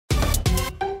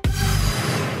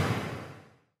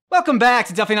Welcome back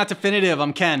to Definitely Not Definitive.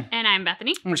 I'm Ken. And I'm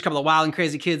Bethany. We're just a couple of wild and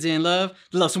crazy kids in love.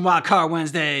 Love some Wild Card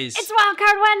Wednesdays. It's Wild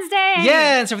Card Wednesday!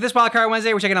 Yeah, and so for this Wild Card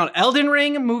Wednesday, we're checking out Elden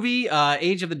Ring movie,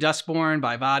 Age of the Duskborn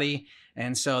by Vadi.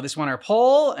 And so this won our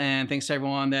poll, and thanks to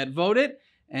everyone that voted.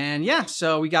 And yeah,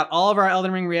 so we got all of our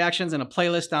Elden Ring reactions in a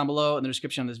playlist down below in the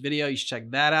description of this video. You should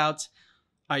check that out.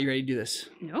 Are you ready to do this?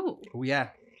 No. Oh yeah,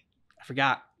 I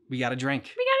forgot. We got a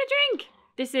drink. We got a drink.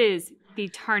 This is the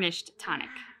Tarnished Tonic.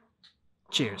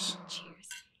 Cheers. Cheers.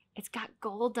 It's got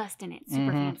gold dust in it.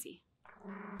 Super fancy.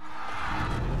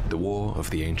 The War of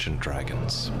the Ancient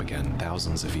Dragons began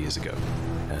thousands of years ago,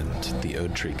 and the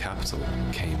Erdtree capital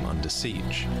came under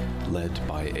siege, led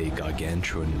by a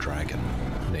gargantuan dragon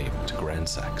named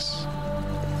Grandsax.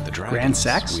 The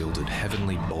dragons wielded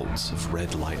heavenly bolts of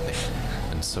red lightning,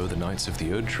 and so the Knights of the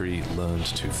Erdtree learned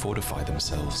to fortify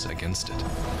themselves against it,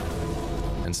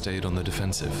 and stayed on the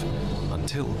defensive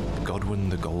until Godwyn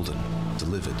the Golden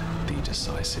delivered the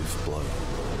decisive blow.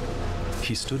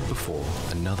 He stood before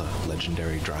another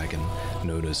legendary dragon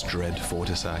known as Dread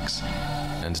Fortisax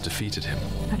and defeated him.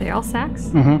 Are they all Sax?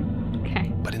 Mm-hmm.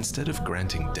 Okay. But instead of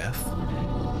granting death,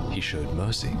 he showed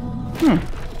mercy.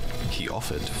 He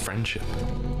offered friendship,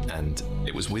 and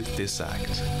it was with this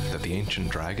act that the ancient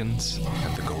dragons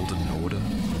and the Golden Order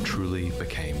truly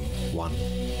became one.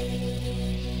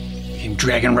 In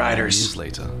Dragon Riders. Years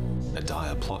later, a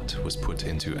dire plot was put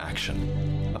into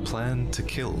action. A plan to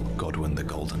kill Godwyn the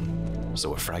Golden.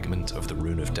 So a fragment of the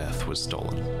Rune of Death was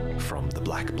stolen from the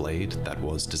Black Blade that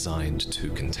was designed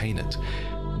to contain it.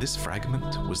 This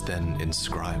fragment was then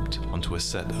inscribed onto a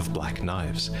set of black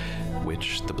knives,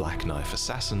 which the Black Knife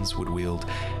assassins would wield,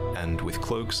 and with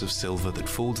cloaks of silver that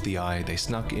fooled the eye, they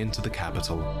snuck into the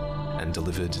capital and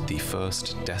delivered the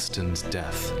first destined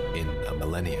death in a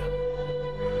millennia.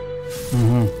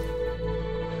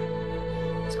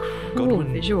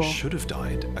 Godwyn should have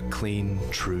died a clean,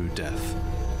 true death,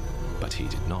 but he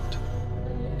did not.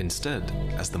 Instead,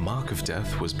 as the mark of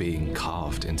death was being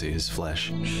carved into his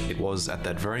flesh, it was at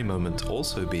that very moment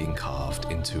also being carved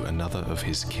into another of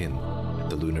his kin,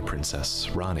 the Lunar Princess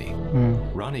Rani.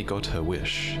 Rani got her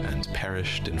wish and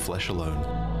perished in flesh alone,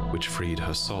 which freed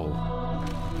her soul.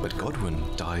 But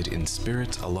Godwyn died in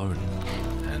spirit alone,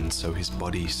 and so his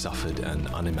body suffered an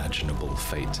unimaginable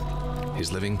fate.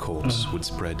 His living corpse would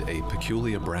spread a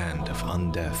peculiar brand of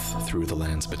undeath through the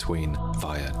lands between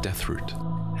via Deathroot.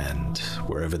 And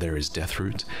wherever there is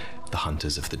Deathroot, the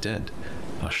hunters of the dead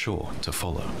are sure to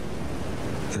follow.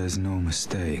 There's no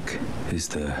mistake, is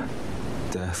there?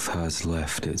 Death has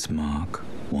left its mark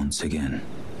once again.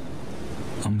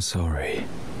 I'm sorry,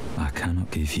 I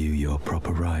cannot give you your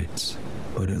proper rights,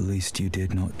 but at least you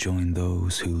did not join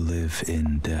those who live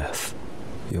in death.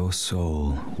 Your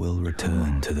soul will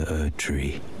return to the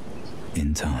Erdtree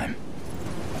in time.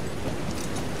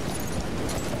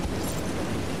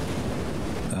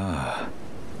 Ah,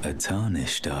 a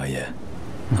Tarnished, are you?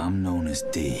 I'm known as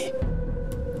D.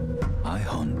 I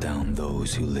hunt down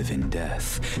those who live in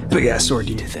death Big ass sword,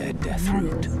 to their death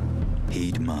route.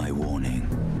 Heed my warning.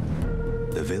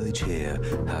 The village here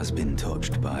has been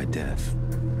touched by death,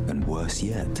 and worse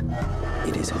yet,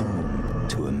 it is home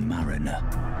to a mariner.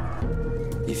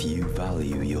 If you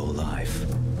value your life,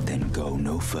 then go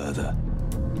no further.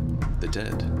 The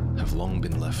dead have long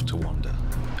been left to wander,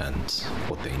 and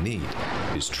what they need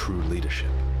is true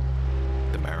leadership.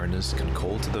 The mariners can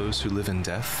call to those who live in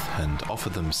death and offer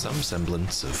them some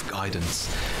semblance of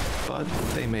guidance, but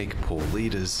they make poor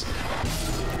leaders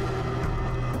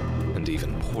and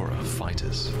even poorer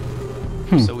fighters.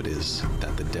 So it is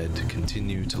that the dead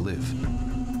continue to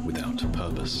live without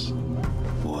purpose.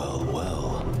 Well,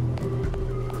 well.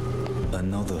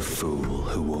 Another fool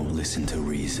who won't listen to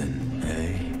reason,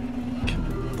 eh?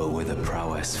 But with a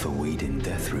prowess for weeding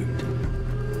Deathroot.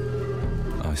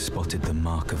 I spotted the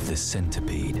mark of the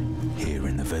centipede here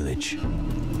in the village.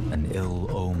 An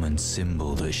ill-omened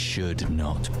symbol that should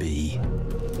not be.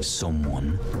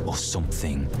 Someone or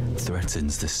something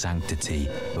threatens the sanctity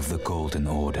of the Golden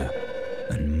Order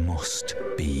and must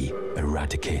be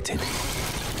eradicated.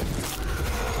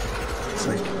 It's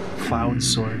like Cloud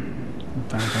Sword.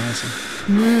 Final Fantasy.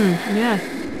 Yeah.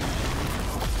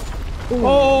 Ooh.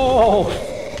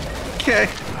 Oh! Okay.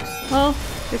 Well,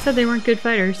 they said they weren't good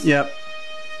fighters. Yep.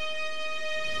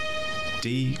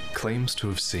 D claims to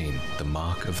have seen the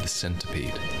mark of the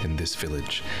centipede in this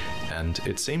village, and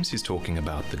it seems he's talking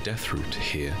about the Deathroot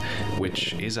here,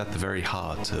 which is at the very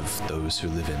heart of those who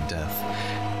live in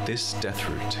death. This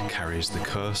Deathroot carries the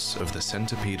curse of the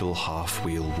centipedal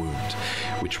half-wheel wound,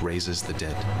 which raises the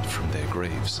dead from their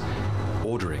graves,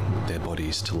 ordering their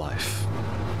bodies to life,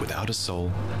 without a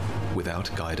soul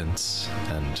without guidance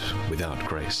and without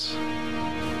grace.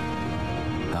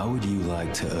 How would you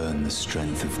like to earn the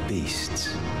strength of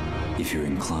beasts? If you're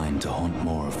inclined to haunt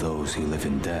more of those who live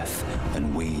in death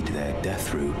and weed their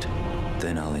death root,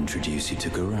 then I'll introduce you to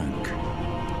Garank.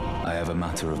 I have a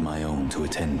matter of my own to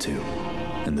attend to,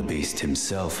 and the beast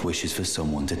himself wishes for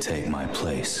someone to take my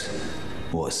place.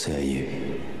 What say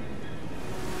you?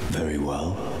 Very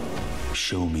well.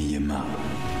 Show me your map.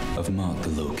 I've marked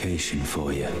the location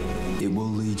for you. It will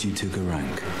lead you to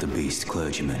Garank, the beast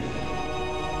clergyman.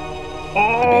 The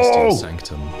bestial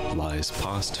sanctum lies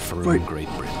past Faroon Great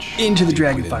Bridge, into the deep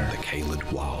Dragonfire. within the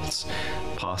Caelid wilds,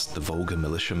 past the vulgar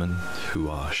militiamen, who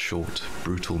are short,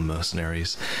 brutal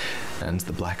mercenaries, and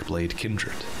the Blackblade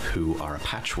Kindred, who are a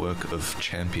patchwork of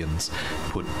champions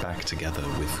put back together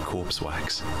with corpse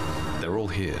wax. They're all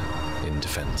here in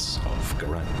defense of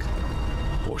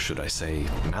Garank. Or should I say,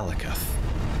 Malakath.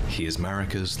 He is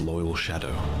Marika's loyal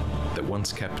shadow, that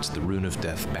once kept the Rune of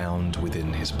Death bound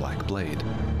within his black blade.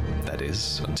 That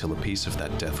is, until a piece of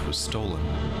that death was stolen.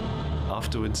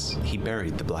 Afterwards, he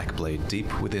buried the black blade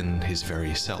deep within his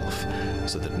very self,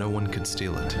 so that no one could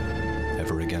steal it,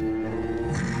 ever again.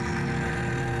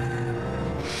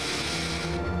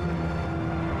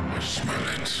 I smell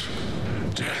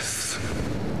it. Death.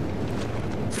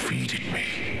 Feeding me.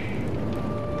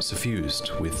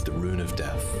 Suffused with the Rune of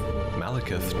Death,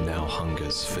 Malakath now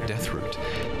hungers for Deathroot,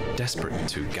 desperate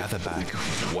to gather back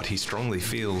what he strongly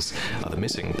feels are the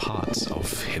missing parts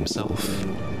of himself.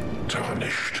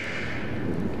 Tarnished.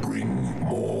 Bring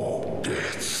more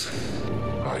deaths.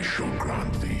 I shall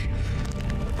grant thee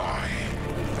eye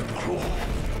and claw.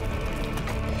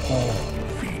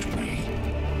 Feed me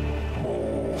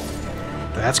more.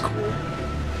 That's cool.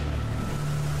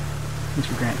 Thanks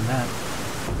for granting that.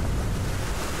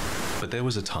 But there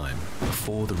was a time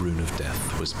before the Rune of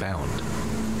Death was bound,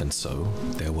 and so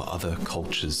there were other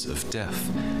cultures of death,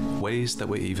 ways that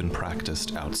were even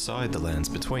practiced outside the lands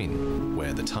between,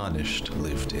 where the Tarnished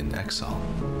lived in exile.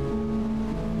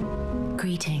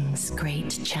 Greetings,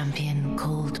 great champion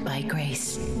called by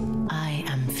grace. I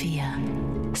am Fia.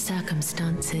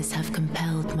 Circumstances have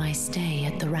compelled my stay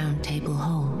at the Round Table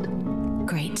Hold.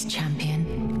 Great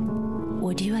champion,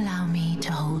 would you allow me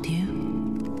to hold you?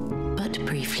 But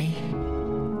briefly.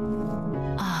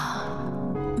 Ah,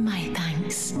 my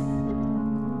thanks.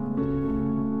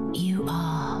 You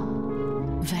are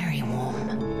very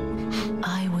warm.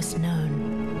 I was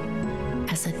known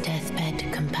as a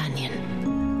deathbed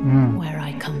companion. Where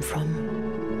I come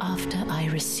from, after I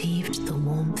received the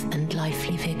warmth and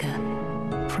lively vigor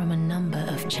from a number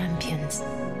of champions,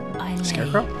 I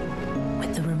lay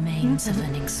with the remains of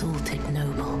an exalted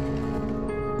noble.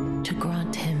 To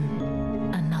grant him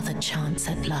another chance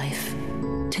at life,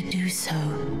 to do so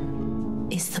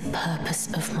is the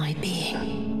purpose of my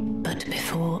being. But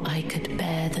before I could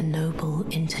bear the noble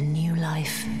into new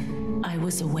life, I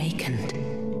was awakened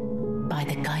by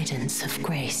the guidance of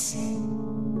grace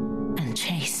and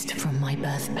chased from my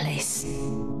birthplace.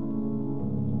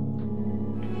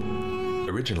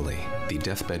 Originally, the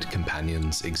Deathbed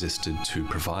Companions existed to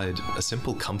provide a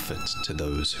simple comfort to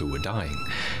those who were dying,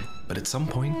 but at some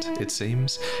point, it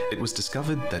seems, it was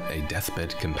discovered that a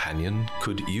Deathbed Companion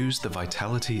could use the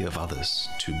vitality of others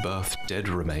to birth dead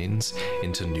remains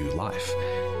into new life.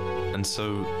 And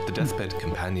so, the Deathbed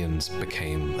Companions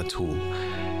became a tool,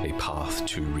 a path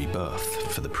to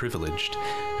rebirth for the privileged,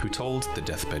 who told the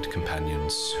Deathbed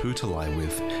Companions who to lie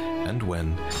with and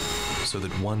when, so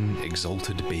that one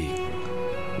exalted being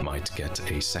might get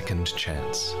a second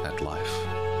chance at life.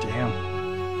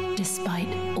 Damn. Despite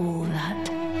all that,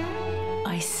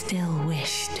 I still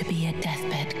wish to be a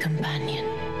deathbed companion.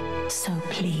 So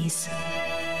please,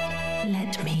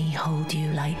 let me hold you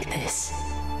like this,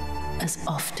 as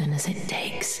often as it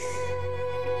takes.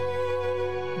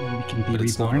 We can be But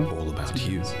it's not reborn. all about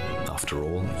you. After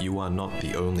all, you are not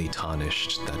the only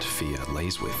Tarnished that Fia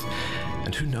lays with,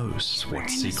 and who knows what wearing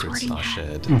the secrets sorting are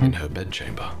hat. shared in her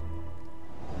bedchamber.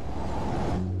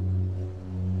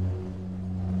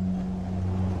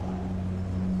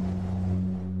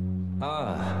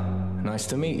 Ah, nice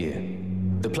to meet you.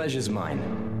 The pleasure's mine.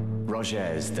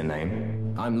 Roger's the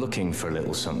name. I'm looking for a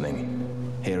little something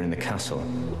here in the castle.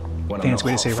 When I'm Fancy not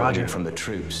way to say hot folding Roger. from the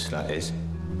troops, that is.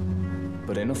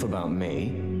 But enough about me.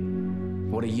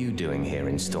 What are you doing here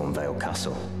in Stormvale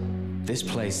Castle? This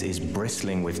place is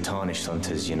bristling with Tarnished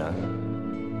hunters, you know.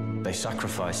 They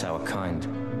sacrifice our kind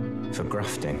for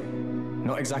grafting.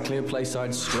 Not exactly a place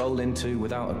I'd stroll into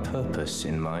without a purpose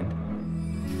in mind.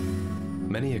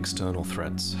 Many external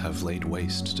threats have laid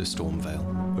waste to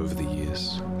Stormvale over the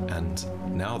years, and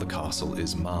now the castle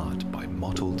is marred by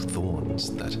mottled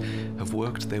thorns that have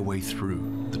worked their way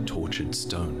through the tortured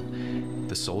stone.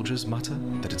 The soldiers mutter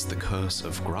that it's the curse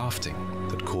of grafting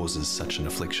that causes such an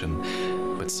affliction,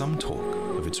 but some talk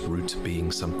of its root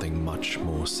being something much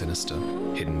more sinister,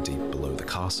 hidden deep below the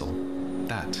castle.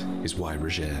 That is why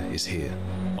Roger is here,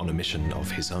 on a mission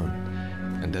of his own.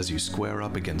 And as you square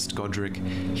up against Godric,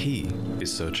 he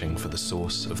is searching for the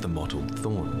source of the mottled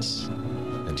thorns.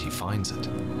 And he finds it.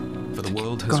 For the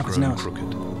world has grown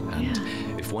crooked,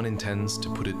 and if one intends to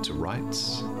put it to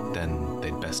rights, then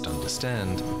they'd best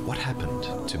understand what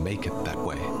happened to make it that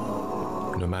way,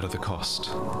 no matter the cost.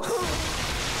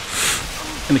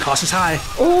 And the cost is high.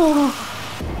 Oh,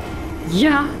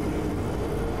 yeah.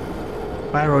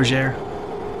 Bye, Roger.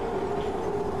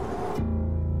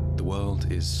 The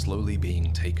world is slowly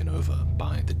being taken over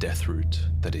by the death root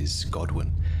that is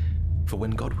Godwyn. For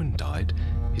when Godwyn died,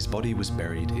 his body was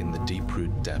buried in the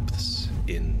deep-root depths,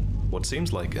 in what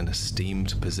seems like an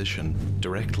esteemed position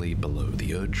directly below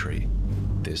the Erd Tree.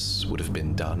 This would have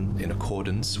been done in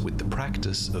accordance with the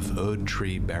practice of Erd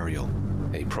Tree burial,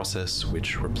 a process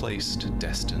which replaced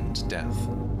destined death.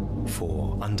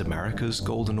 For under Marika's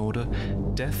Golden Order,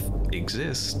 death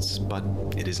exists, but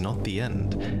it is not the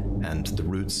end, and the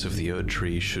roots of the Erd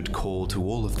Tree should call to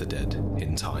all of the dead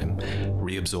in time,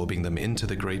 reabsorbing them into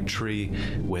the great tree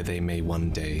where they may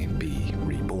one day be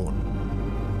reborn.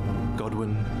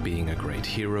 Godwyn, being a great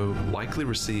hero, likely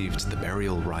received the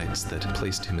burial rites that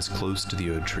placed him as close to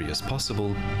the Erd Tree as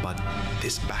possible, but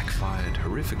this backfired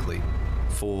horrifically.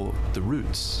 For the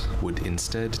roots would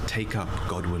instead take up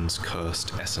Godwyn's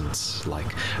cursed essence, like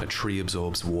a tree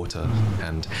absorbs water,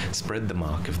 and spread the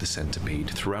mark of the centipede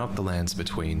throughout the lands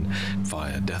between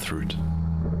via Deathroot.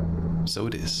 So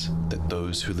it is that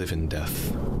those who live in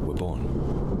death were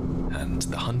born, and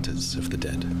the hunters of the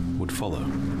dead would follow.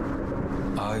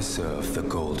 I serve the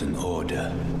Golden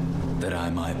Order, that I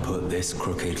might put this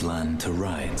crooked land to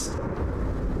rights,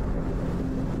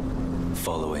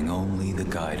 following only the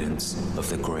guidance of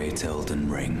the great Elden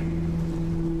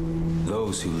Ring.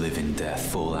 Those who live in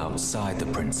death fall outside the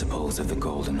principles of the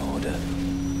Golden Order.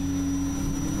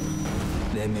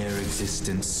 Their mere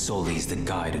existence sullies the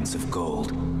guidance of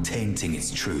gold, tainting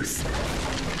its truth.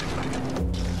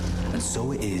 And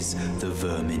so it is the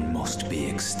vermin must be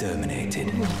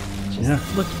exterminated. Yeah.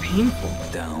 Looked painful.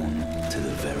 Down to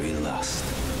the very last.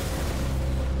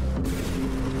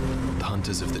 The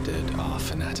hunters of the dead are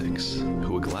fanatics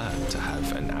who are glad to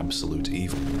have an absolute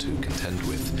evil to contend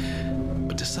with.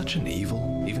 But does such an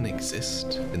evil even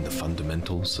exist in the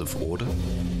fundamentals of order?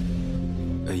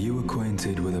 Are you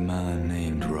acquainted with a man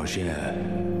named Roger?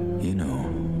 You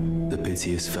know, the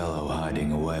piteous fellow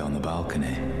hiding away on the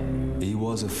balcony. He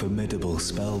was a formidable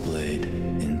spellblade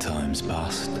in times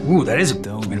past. Ooh, that is a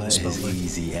Don't let his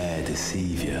easy air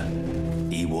deceive you.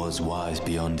 He was wise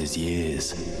beyond his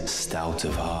years, stout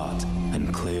of heart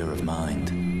and clear of mind.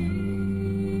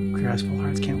 Clear eyes, full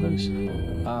hearts can't lose.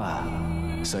 Ah,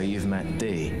 so you've met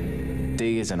Dee.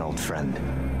 Dee is an old friend.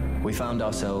 We found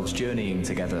ourselves journeying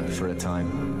together for a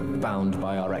time, bound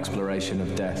by our exploration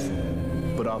of death.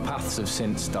 But our paths have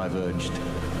since diverged,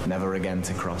 never again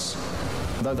to cross.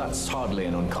 Though that's hardly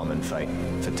an uncommon fate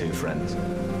for two friends.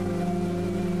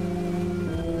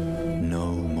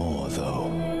 No more, though.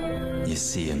 You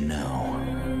see him now,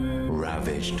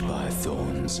 ravaged by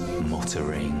thorns,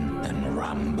 muttering and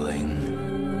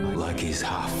rambling, like he's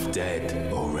half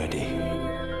dead already.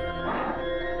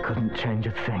 Couldn't change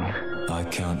a thing. I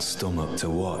can't stomach to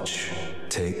watch.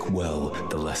 Take well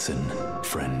the lesson,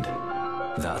 friend.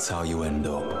 That's how you end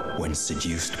up when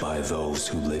seduced by those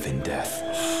who live in death.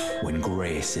 When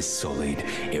grace is sullied,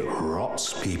 it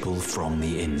rots people from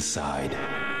the inside,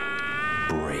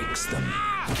 breaks them.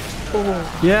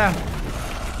 Oh. Yeah,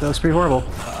 that was pretty horrible.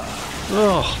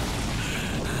 Oh.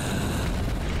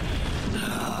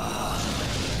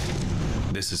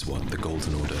 This is what the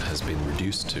Golden Order has been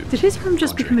reduced to. Did his arm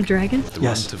just become a dragon? The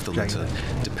Yes, runt of the dragon.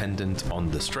 litter, dependent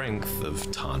on the strength of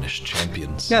tarnished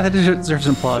champions. Yeah, that deserves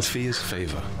some If applause. Fia's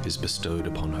favor is bestowed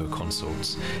upon her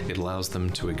consorts, it allows them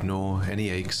to ignore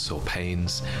any aches or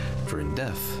pains, for in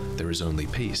death there is only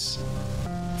peace.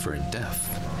 For in death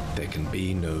there can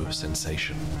be no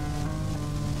sensation.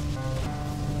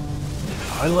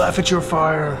 I laugh at your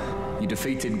fire. You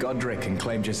defeated Godric and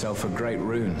claimed yourself a great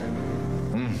rune.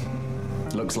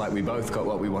 Looks like we both got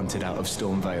what we wanted out of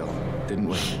Stormvale, didn't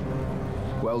we?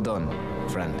 Well done,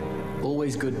 friend.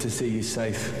 Always good to see you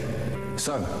safe.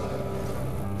 So,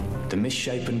 the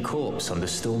misshapen corpse under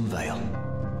Stormvale.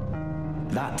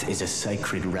 That is a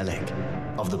sacred relic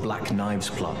of the Black Knives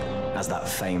plot, as that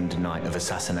famed night of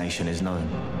assassination is known.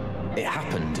 It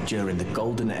happened during the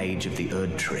golden age of the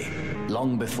Erd Tree,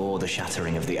 long before the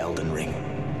shattering of the Elden Ring.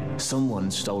 Someone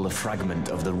stole a fragment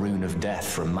of the Rune of Death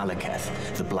from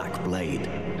Malekith, the Black Blade,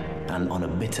 and on a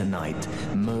bitter night,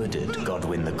 murdered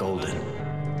Godwyn the Golden.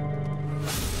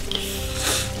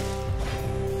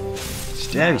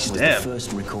 Stabby Was stab. the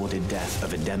first recorded death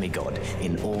of a demigod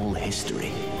in all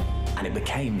history, and it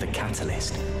became the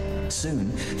catalyst.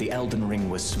 Soon, the Elden Ring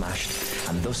was smashed,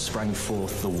 and thus sprang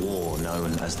forth the war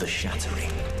known as the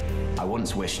Shattering. I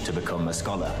once wished to become a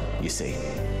scholar, you see.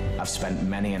 I've spent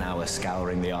many an hour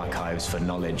scouring the archives for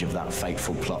knowledge of that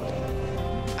fateful plot.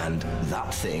 And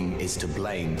that thing is to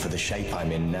blame for the shape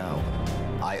I'm in now.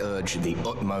 I urge the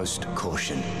utmost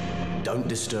caution. Don't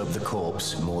disturb the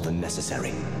corpse more than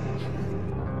necessary.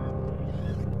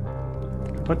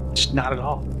 But not at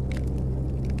all.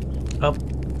 Oh,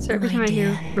 So every My time I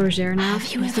hear dear, Roger now,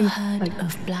 have you I ever think heard like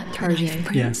of Black Tarjay. Knife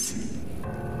Prince?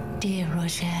 Dear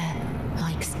Roger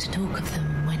likes to talk of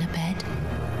them when abed.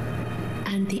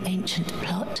 And the ancient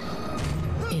plot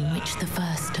in which the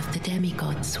first of the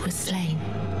demigods was slain.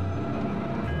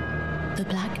 The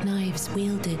black knives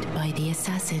wielded by the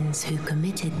assassins who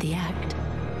committed the act,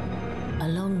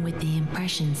 along with the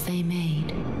impressions they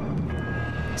made,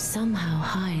 somehow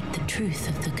hide the truth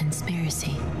of the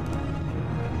conspiracy.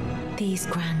 These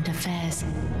grand affairs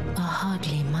are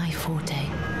hardly my forte,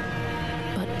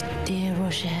 but dear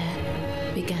Roger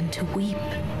began to weep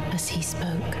as he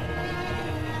spoke.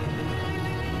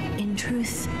 In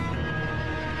truth,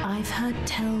 I've heard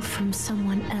tell from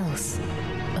someone else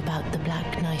about the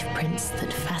Black Knife Prince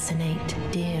that fascinate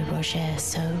dear Roger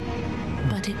so,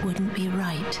 but it wouldn't be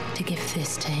right to give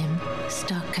this to him,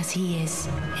 stuck as he is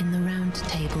in the Round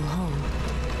Table Hall.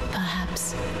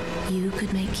 Perhaps you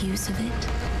could make use of it?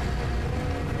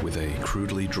 With a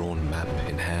crudely drawn map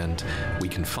in hand, we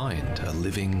can find a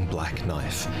living black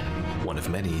knife, one of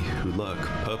many who lurk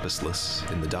purposeless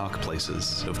in the dark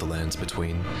places of the lands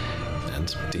between,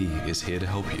 and Dee is here to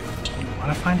help you. you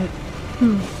want to find it?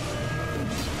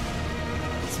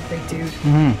 it's a big dude.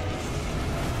 So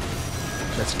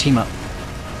let's team up.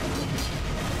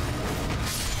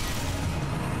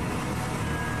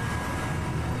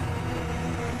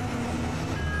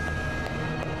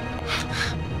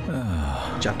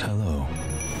 Job done. Hello.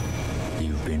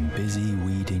 You've been busy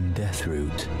weeding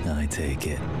Deathroot, I take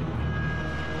it.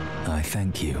 I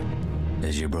thank you,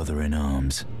 as your brother in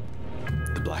arms.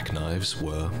 The Black Knives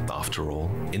were, after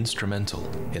all, instrumental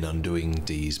in undoing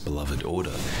Dee's beloved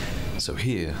order. So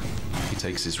here, he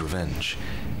takes his revenge,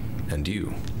 and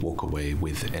you walk away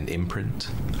with an imprint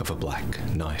of a black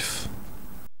knife.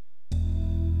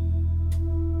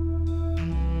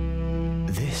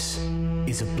 This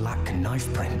is a black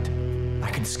knife print. I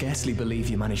can scarcely believe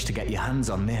you managed to get your hands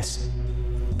on this.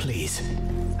 Please,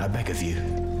 I beg of you,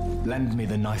 lend me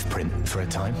the knife print for a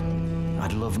time.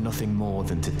 I'd love nothing more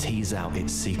than to tease out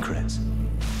its secrets.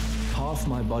 Half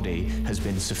my body has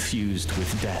been suffused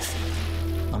with death.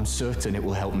 I'm certain it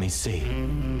will help me see.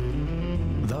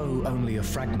 Though only a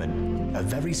fragment, a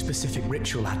very specific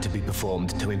ritual had to be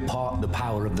performed to impart the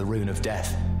power of the Rune of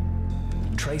Death.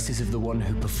 Traces of the one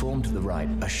who performed the rite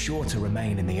are sure to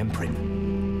remain in the imprint.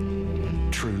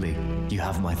 Truly, you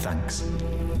have my thanks.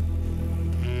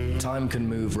 Time can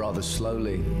move rather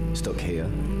slowly, stuck here,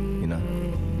 you know.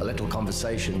 A little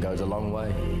conversation goes a long way.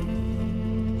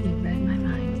 You read my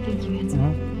mind. Thank you,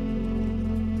 handsome.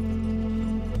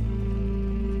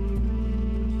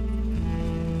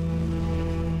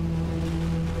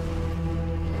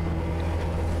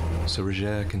 So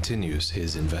Roger continues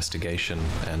his investigation,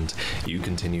 and you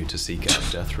continue to seek out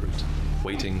Deathroot,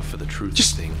 waiting for the truth of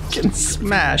things. Getting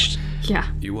smashed. Yeah.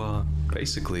 You are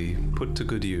basically put to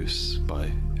good use by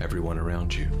everyone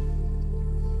around you.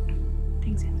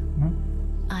 Thanks,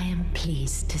 handsome. I am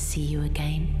pleased to see you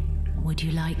again. Would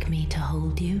you like me to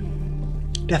hold you?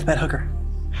 Deathbed hooker.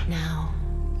 Now,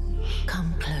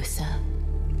 come closer.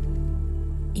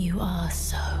 You are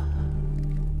so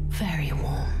very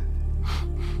warm.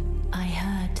 I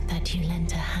heard that you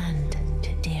lent a hand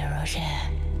to dear Roger.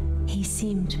 He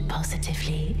seemed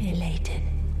positively elated.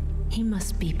 He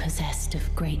must be possessed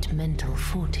of great mental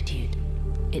fortitude.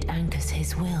 It anchors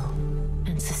his will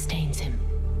and sustains him,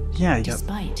 Yeah, you got.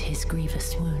 despite his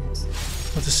grievous wounds.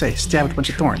 What's it say? Stab with a bunch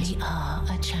of thorns. You are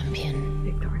a champion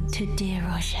Big thorns. to dear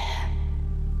Roger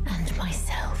and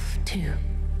myself too.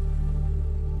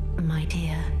 My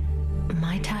dear,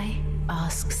 might I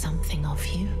ask something of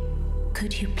you?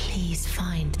 Could you please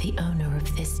find the owner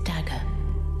of this dagger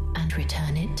and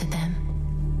return it to them?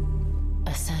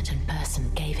 A certain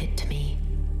person gave it to me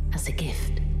as as a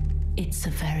gift. It's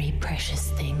a very precious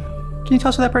thing. Can you tell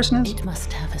us who that person is? It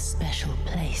must have a special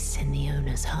place in the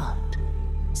owner's heart.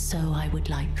 So I would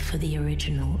like for the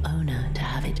original owner to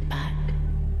have it back,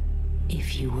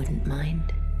 if you wouldn't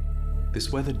mind.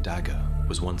 This weathered dagger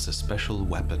was once a special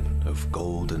weapon of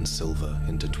gold and silver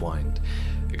intertwined,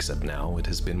 except now it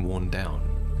has been worn down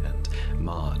and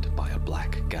marred by a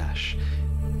black gash.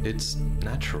 It's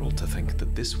natural to think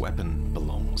that this weapon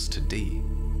belongs to Dee,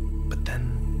 but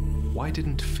then why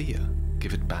didn't Fia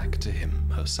give it back to him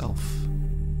herself?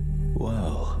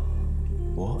 Well,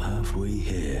 what have we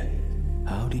here?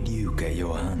 How did you get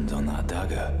your hands on that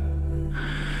dagger?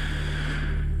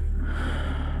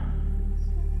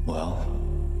 Well,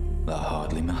 that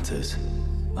hardly matters.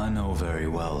 I know very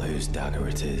well whose dagger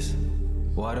it is.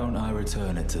 Why don't I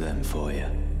return it to them for you?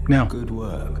 No. Good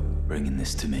work bringing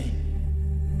this to me.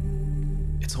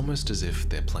 It's almost as if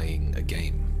they're playing a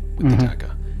game with the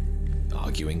dagger,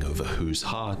 arguing over whose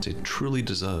heart it truly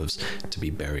deserves to be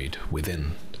buried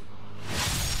within.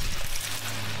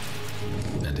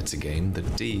 And it's a game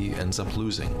that Dee ends up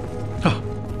losing.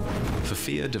 For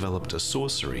Fia developed a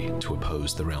sorcery to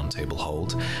oppose the Round Table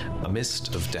Hold, a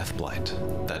mist of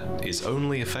deathblight that is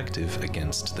only effective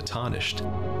against the Tarnished,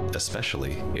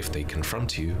 especially if they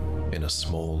confront you in a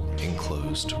small,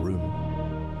 enclosed room.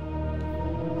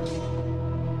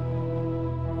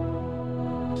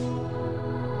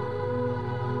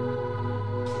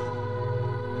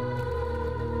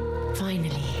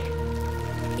 Finally,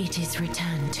 it is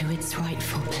returned to its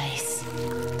rightful place.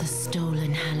 The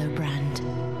stolen Hallowbrand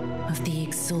of the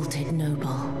exalted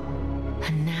noble.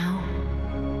 And now,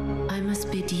 I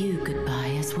must bid you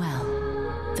goodbye as well,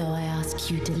 though I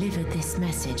ask you deliver this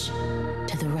message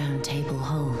to the Round Table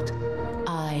Hold.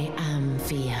 I am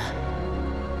Fia,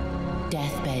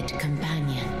 deathbed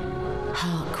companion,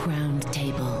 hark Round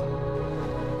Table.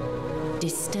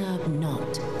 Disturb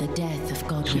not the death of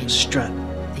Godwin, Strut.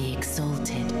 the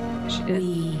exalted.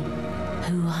 We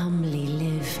who humbly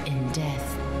live in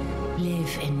death,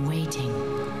 live in waiting,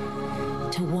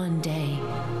 to one day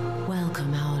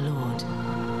welcome our Lord.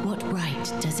 What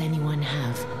right does anyone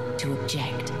have to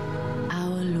object?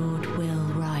 Our Lord will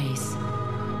rise,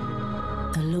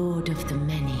 the Lord of the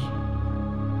many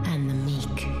and the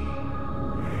meek.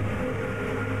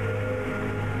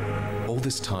 All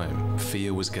this time,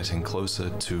 Fia was getting closer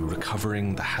to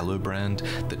recovering the Hallowbrand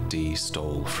that Dee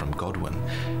stole from Godwin.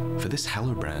 For this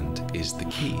Hallowbrand is the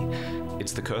key.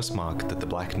 It's the curse mark that the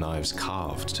Black Knives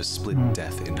carved to split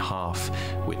death in half,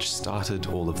 which started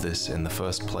all of this in the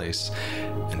first place,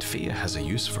 and Fia has a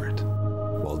use for it,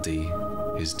 while Dee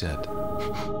is dead.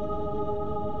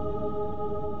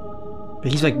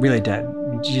 But he's like really dead.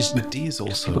 But Dee is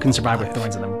also people can survive with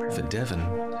alive. thorns in them. For Devon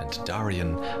and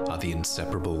Darian are the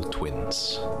inseparable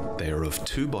twins. They are of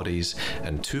two bodies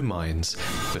and two minds,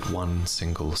 but one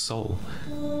single soul.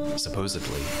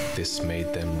 Supposedly, this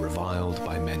made them reviled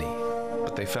by many,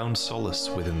 but they found solace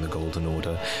within the Golden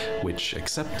Order, which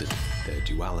accepted their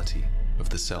duality of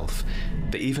the self.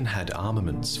 They even had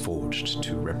armaments forged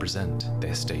to represent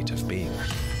their state of being.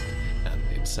 An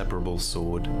inseparable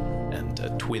sword and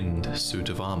a twinned suit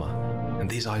of armor. And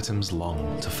these items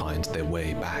long to find their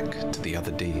way back to the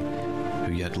other Dee,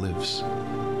 who yet lives.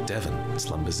 Devon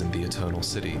slumbers in the Eternal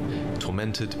City,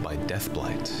 tormented by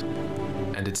Deathblight.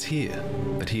 And it's here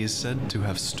that he is said to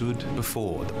have stood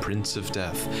before the Prince of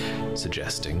Death,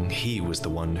 suggesting he was the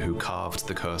one who carved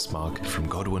the curse mark from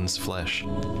Godwin's flesh.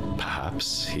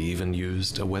 Perhaps he even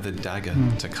used a weathered dagger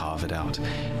to carve it out,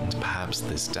 and perhaps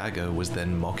this dagger was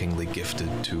then mockingly gifted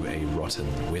to a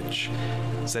rotten witch,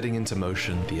 setting into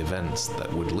motion the events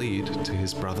that would lead to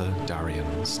his brother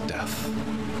Darian's death.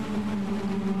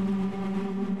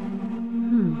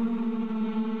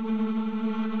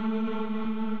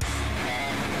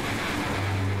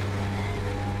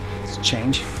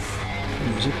 Change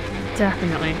music.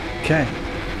 Definitely. Okay.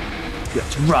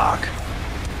 Let's rock.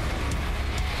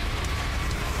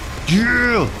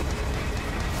 Yeah.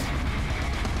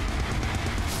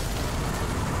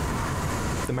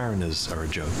 The Mariners are a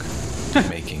joke,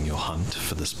 making your hunt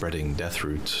for the spreading death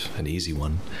root an easy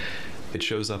one. It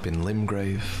shows up in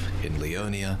Limgrave, in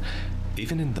Leonia,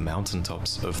 even in the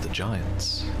mountaintops of the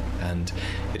Giants, and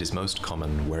it is most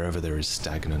common wherever there is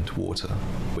stagnant water,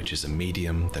 which is a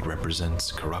medium that represents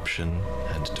corruption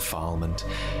and defilement,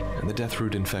 and the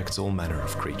deathroot infects all manner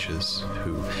of creatures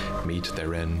who meet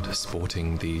their end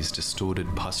sporting these distorted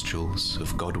pustules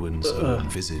of Godwin's own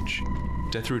visage.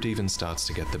 Deathroot even starts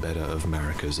to get the better of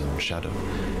Marika's own shadow.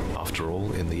 After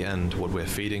all, in the end, what we're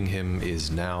feeding him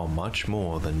is now much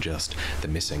more than just the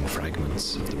missing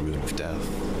fragments of the Rune of Death.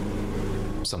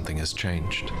 Something has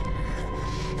changed.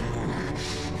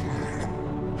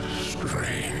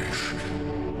 change.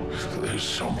 There's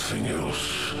something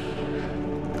else.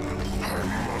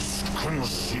 I must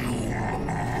consume more.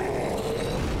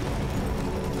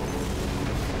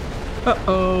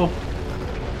 Uh-oh.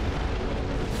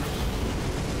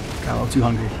 Got a little too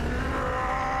hungry.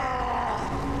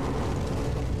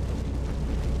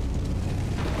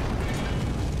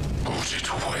 Put it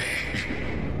away.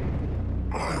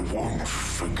 I won't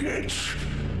forget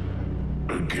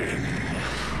again.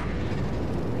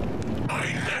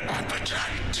 Mine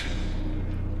appetite.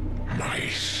 My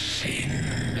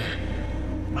sin.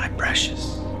 My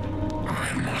precious.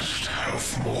 I must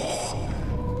have more.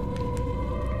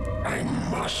 I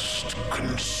must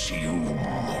consume more.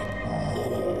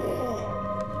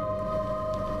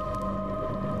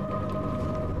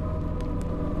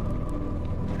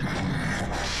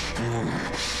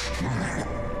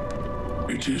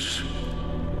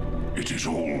 It is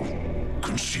all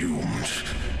consumed.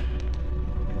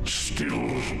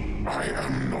 Still, I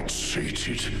am not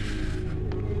sated.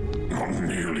 Not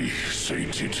nearly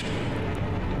sated.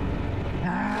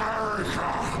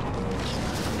 America!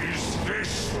 Is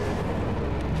this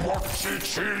what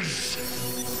it is?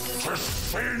 To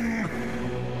sin?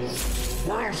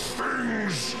 Will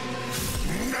things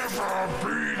never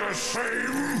be the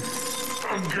same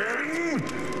again?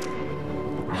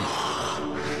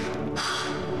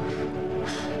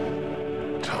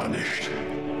 Tarnished.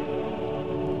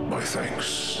 My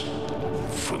thanks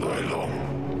for thy long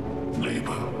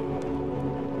labor.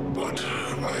 But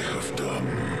I have done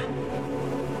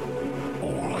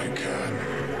all I can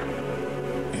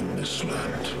in this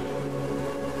land.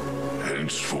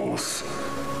 Henceforth,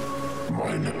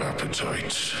 mine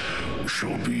appetite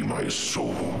shall be my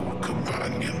sole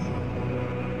companion.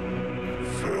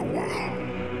 Farewell.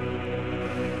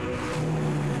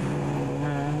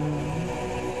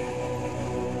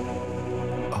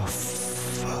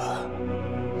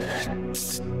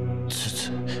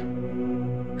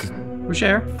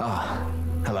 Share. Ah,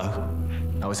 hello.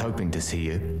 I was hoping to see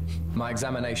you. My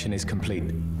examination is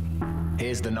complete.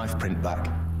 Here's the knife print back,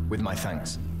 with my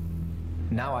thanks.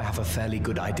 Now I have a fairly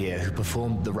good idea who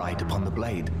performed the rite upon the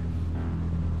blade.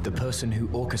 The person who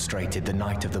orchestrated the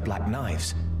Night of the Black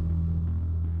Knives.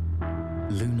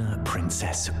 Lunar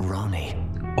Princess Rani.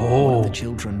 One of the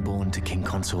children born to King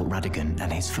Consort Radigan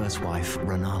and his first wife,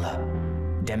 Ranala.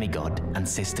 Demigod and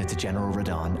sister to General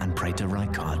Radahn and Praetor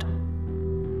Rykard.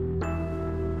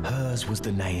 Hers was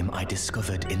the name I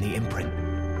discovered in the imprint.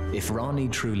 If Rani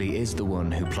truly is the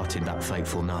one who plotted that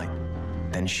fateful night,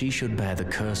 then she should bear the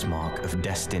curse mark of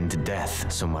destined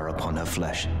death somewhere upon her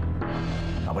flesh.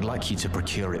 I would like you to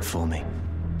procure it for me.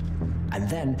 And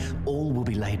then all will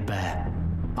be laid bare.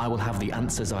 I will have the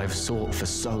answers I have sought for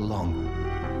so long.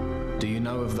 Do you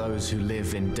know of those who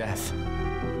live in death?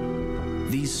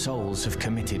 These souls have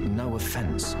committed no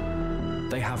offense.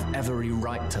 They have every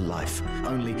right to life,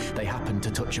 only they happen to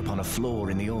touch upon a flaw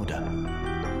in the order.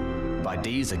 By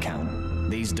Dee's account,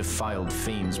 these defiled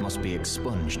fiends must be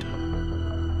expunged.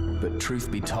 But truth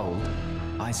be told,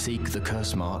 I seek the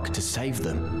curse mark to save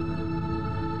them.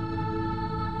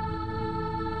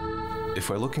 If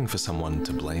we're looking for someone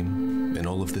to blame in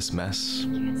all of this mess,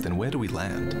 then where do we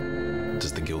land?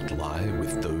 Does the guilt lie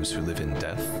with those who live in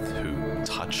death, who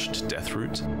touched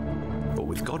Deathroot? Or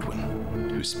with Godwyn,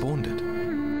 who spawned it?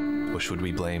 Or should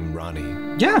we blame Rani,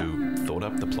 who thought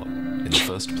up the plot in the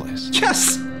first place?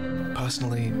 Yes!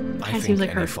 Personally, I think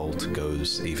any fault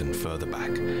goes even further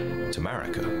back to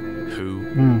Marika, who,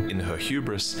 in her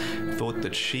hubris, thought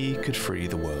that she could free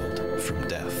the world from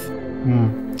death.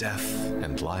 Death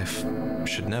and life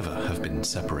should never have been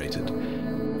separated,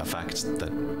 a fact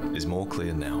that is more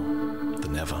clear now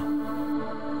than ever.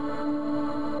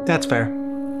 That's fair.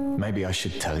 Maybe I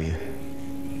should tell you.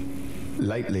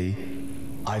 Lately,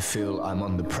 I feel I'm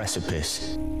on the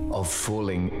precipice of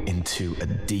falling into a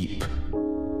deep,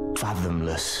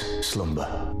 fathomless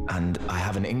slumber. And I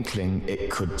have an inkling it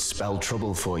could spell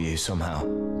trouble for you somehow.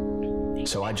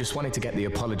 So I just wanted to get the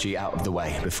apology out of the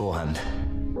way beforehand.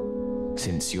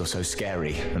 Since you're so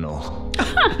scary and all.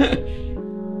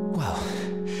 Well,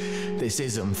 this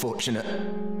is unfortunate.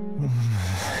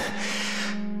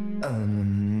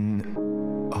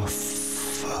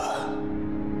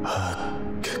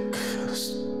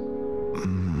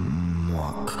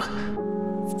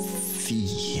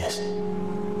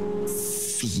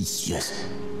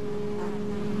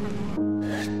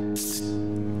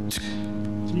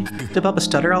 Develop a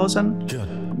stutter all of a sudden? Yeah,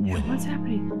 what's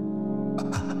happening?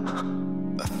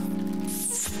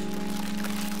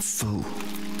 Full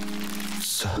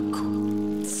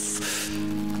circle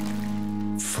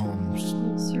forms.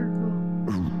 Full circle.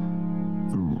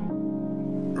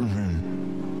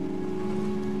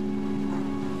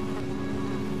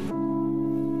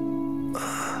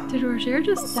 Did Roger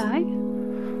just die?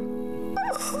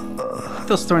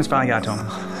 Those thorns finally got to him.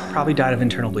 Probably died of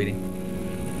internal bleeding.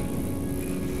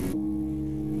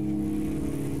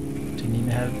 Didn't even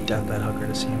have Deathbed Hooker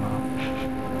to see him off.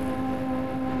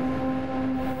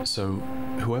 So,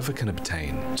 whoever can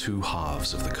obtain 2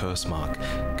 halves of the curse mark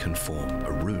can form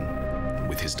a rune.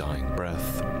 With his dying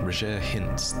breath, Roger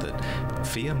hints that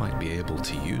Fia might be able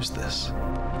to use this.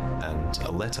 And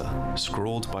a letter,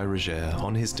 scrawled by Roger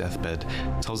on his deathbed,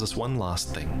 tells us one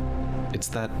last thing. It's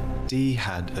that Dee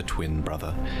had a twin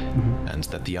brother, and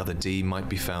that the other Dee might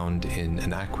be found in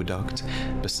an aqueduct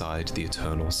beside the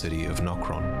eternal city of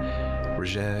Nokron.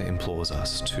 Roger implores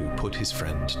us to put his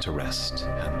friend to rest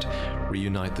and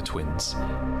reunite the twins,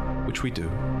 which we do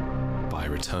by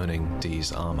returning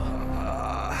Dee's armor.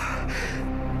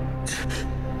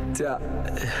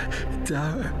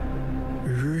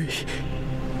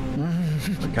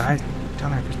 The guy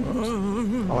down there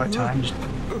for all that time, just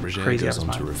Roger crazy goes out of on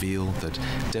his to mind. reveal that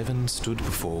Devon stood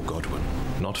before Godwin,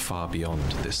 not far beyond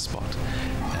this spot,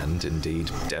 and indeed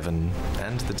Devon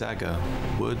and the dagger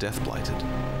were death-blighted.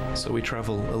 So we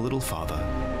travel a little farther,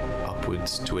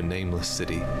 upwards to a nameless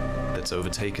city that's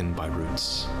overtaken by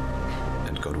roots,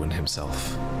 and Godwin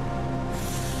himself.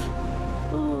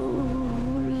 Oh,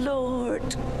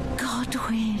 Lord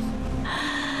Godwin.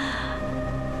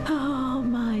 Oh,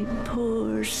 my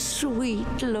poor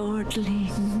sweet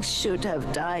lordling should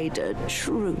have died a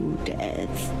true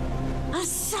death. A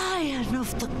scion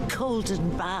of the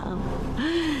Golden Bough,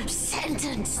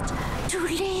 sentenced to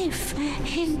live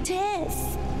in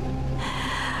death.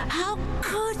 How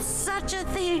could such a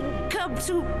thing come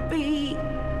to be?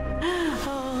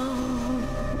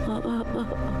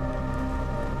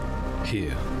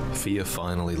 Here, Fia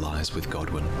finally lies with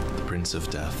Godwin, the Prince of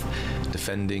Death,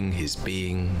 defending his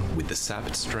being with the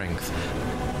sapped strength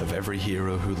of every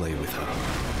hero who lay with her.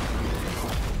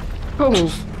 Oh!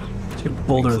 Take a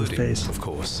boulder to the Including, face. of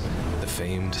course, the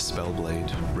famed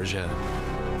spellblade Roger.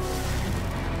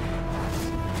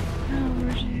 Oh,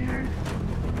 Roger.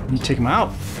 You take him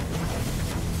out.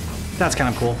 That's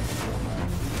kind of cool.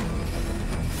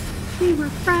 We were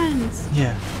friends.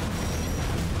 Yeah.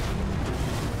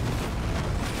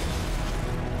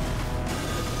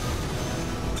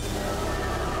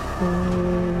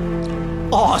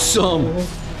 Awesome!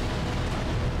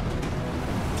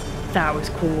 That was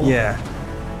cool. Yeah.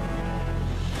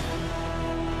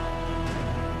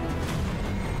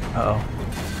 Uh-oh.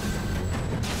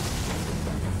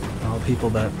 All the people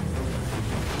that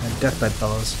deathbed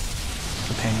fellows.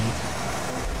 Companion.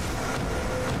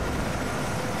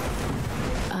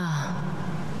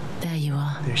 There you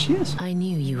are. There she is. I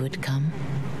knew you would come.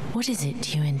 What is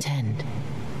it you intend?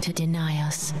 To deny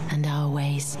us and our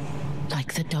ways,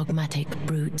 like the dogmatic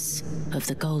brutes of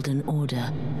the Golden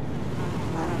Order?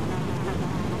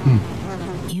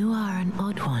 You are an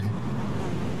odd one.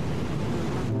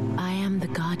 I am the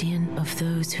guardian of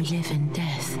those who live in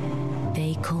death.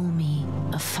 They call me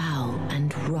a foul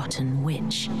and rotten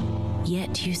witch.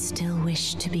 Yet you still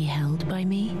wish to be held by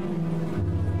me?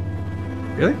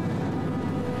 Really?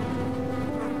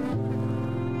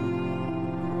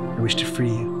 I wish to free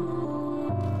you.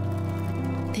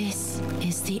 This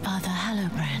is the other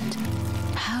Hallowbrand.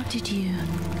 How did you...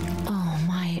 Oh,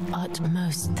 my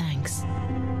utmost thanks.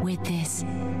 With this,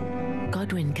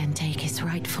 Godwin can take his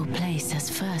rightful place as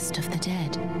first of the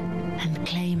dead and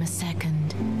claim a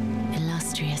second,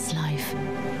 illustrious life.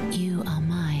 You are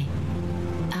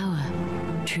our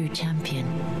true champion.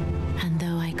 And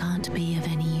though I can't be of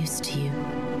any use to you,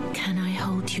 can I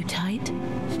hold you tight?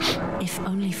 If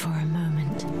only for a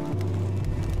moment.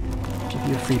 Give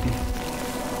you a freebie.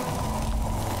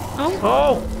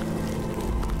 Oh.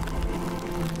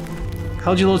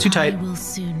 Held you a little too tight. I will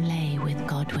soon lay with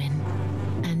Godwin,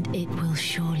 and it will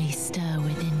surely stir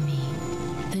within me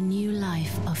the new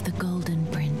life of the Golden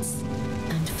Prince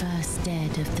and first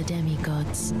dead of the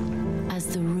demigods, as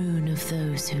the rune of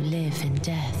those who live in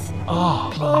death.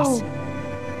 Please,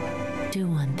 do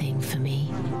one thing for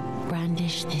me.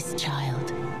 Brandish this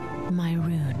child, my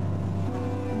rune,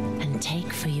 and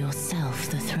take for yourself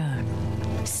the throne.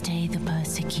 Stay the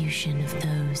persecution of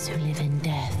those who live in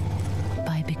death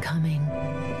by becoming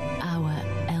our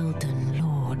Elden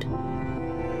Lord.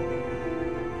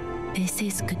 This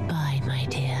is goodbye, my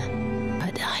dear,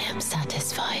 but I am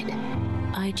satisfied.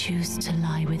 I choose to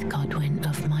lie with Godwin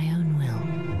of my own will,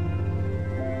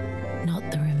 not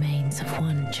the remains of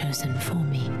one chosen for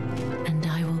me, and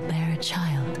I will bear a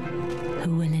child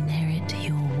who will inherit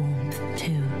your warmth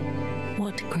too.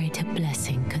 What greater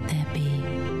blessing could there be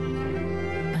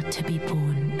but to be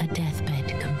born a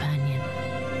deathbed companion?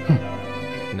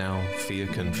 Now, Fia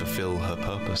can fulfill her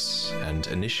purpose and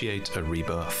initiate a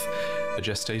rebirth, a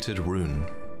gestated rune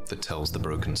that tells the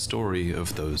broken story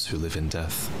of those who live in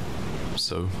death.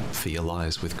 So Fia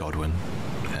lies with Godwyn,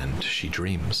 and she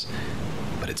dreams.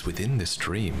 But it's within this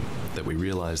dream that we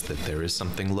realize that there is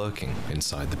something lurking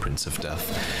inside the Prince of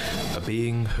Death, a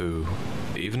being who,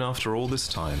 even after all this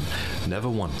time, never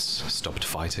once stopped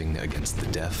fighting against the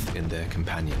death in their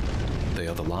companion. They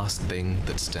are the last thing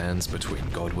that stands between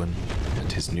Godwyn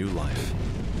and his new life,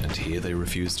 and here they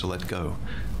refuse to let go,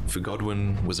 for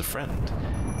Godwyn was a friend,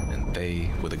 and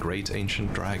they were the great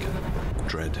ancient dragon,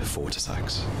 Dread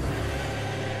Fortisax.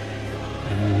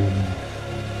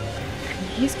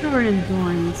 He's covered in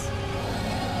thorns.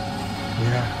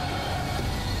 Yeah.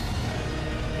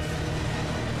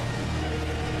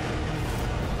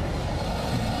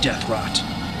 Death rot.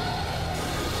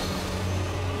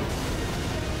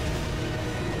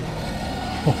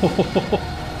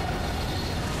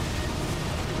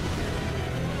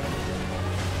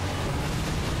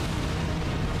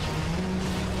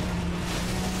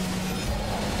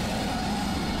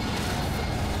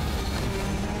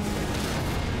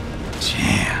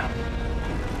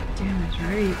 Damn, that's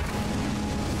right.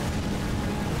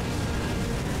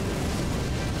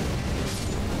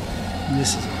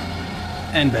 This is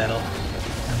end battle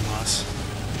and loss.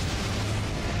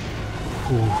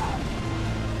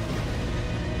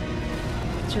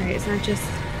 That's right. It's not just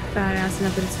badass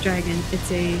enough that it's a dragon.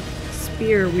 It's a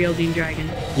spear wielding dragon.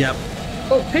 Yep.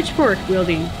 Oh, pitchfork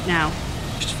wielding now.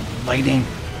 Just lightning.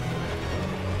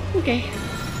 Okay.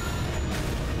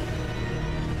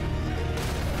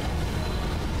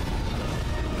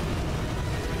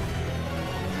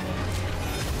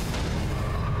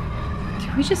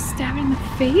 Did we just stab it in the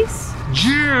face?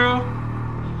 Yeah.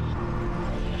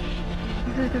 I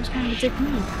feel like that was kind of a dick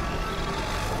move.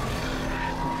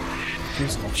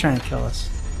 He's trying to kill us.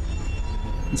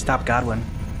 And stop Godwyn.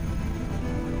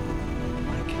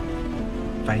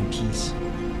 Like, fighting peace.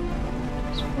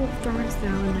 It's full of thorns though,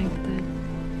 and like the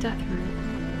death root.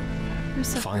 Who's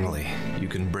suffering? Finally, you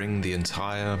can bring the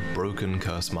entire broken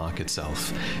curse mark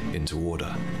itself into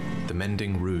order. The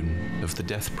mending rune of the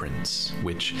Death Prince,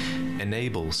 which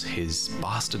enables his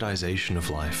bastardization of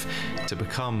life to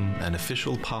become an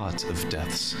official part of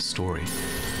Death's story.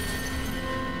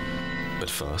 But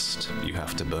first, you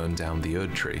have to burn down the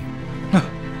Erd Tree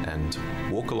and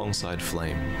walk alongside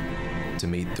Flame to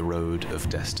meet the road of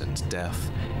destined death,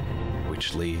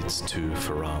 which leads to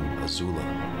Faram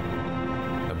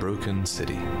Azula, a broken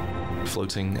city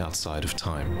floating outside of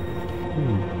time.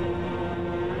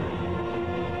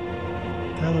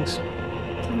 That looks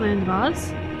The Land of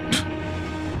Oz?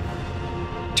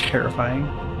 terrifying.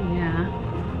 Yeah.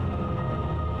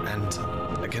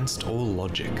 And against all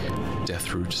logic,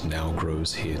 Deathroot now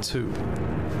grows here too.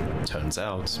 Turns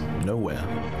out, nowhere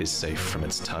is safe from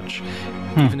its touch,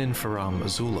 even in Faram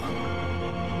Azula,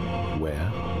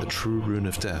 where the true rune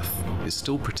of death is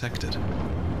still protected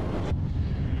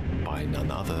by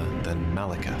none other than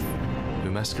Malakath,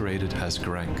 who masqueraded as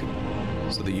Garank,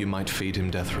 so that you might feed him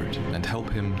Deathroot and help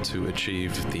him to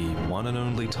achieve the one and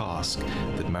only task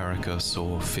that Marika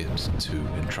saw fit to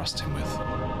entrust him with.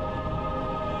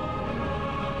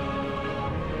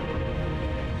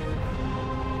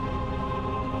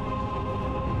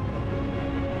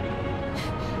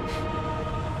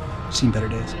 Seen better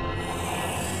days.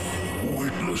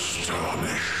 Witless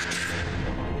tarnished.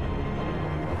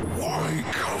 Why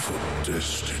cover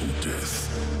destined death?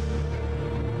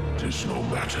 'Tis no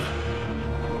matter.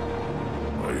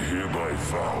 I hereby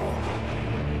vow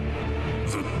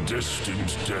that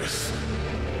destined death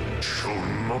shall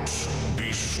not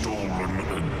be stolen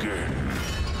again.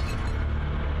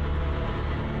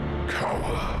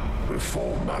 Cower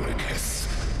before Malekith,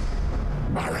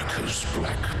 Marika's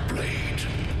black blade.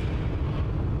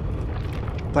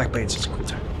 Black Blade's just a cool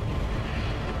term.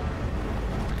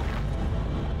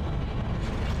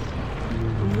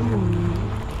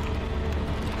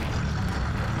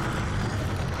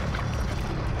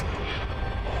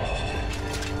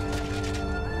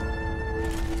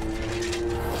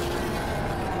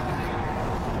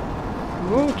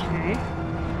 Okay.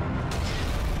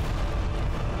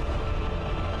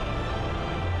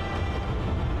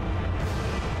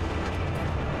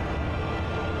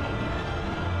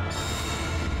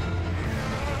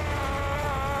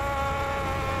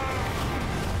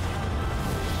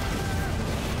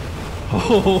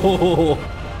 Oh,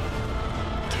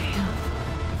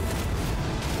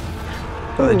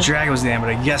 oh, the dragon was there, but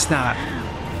I guess not.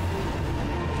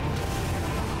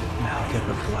 Now get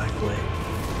the Black Blade.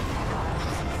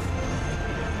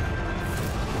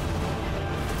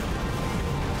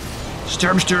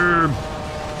 Sturm.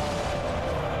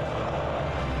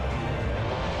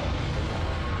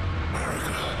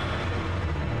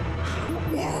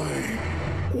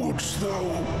 Wouldst thou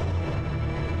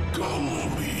gull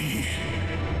me?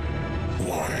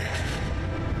 Why?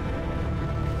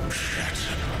 Shut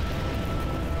up.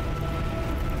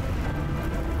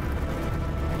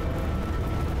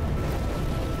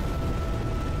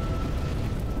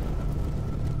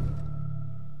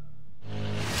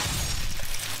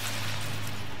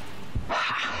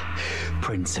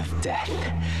 Prince of Death,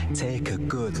 take a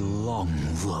good long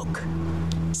look.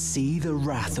 See the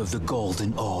wrath of the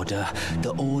Golden Order,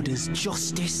 the Order's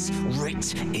justice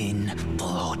writ in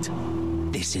blood.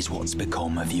 This is what's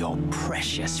become of your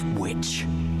precious witch.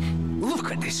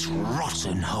 Look at this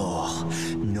rotten whore.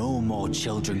 No more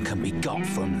children can be got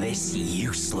from this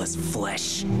useless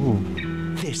flesh. Ooh.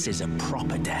 This is a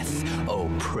proper death, O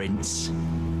Prince.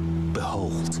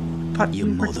 Behold, but your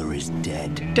mother is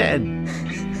dead. Dead.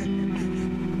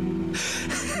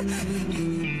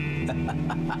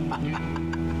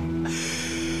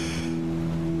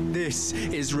 This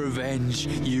is revenge,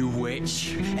 you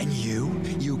witch, and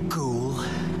you ghoul.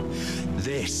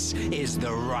 This is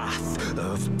the wrath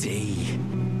of D.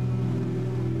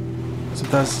 So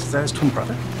that's his twin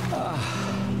brother?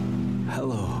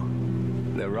 Hello.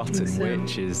 The rotten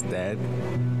witch is dead.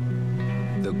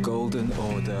 The Golden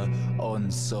Order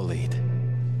unsullied.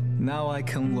 Now I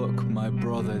can look my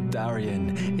brother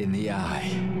Darian in the eye.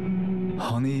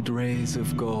 Honeyed rays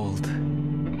of gold,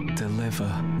 deliver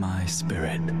my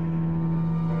spirit.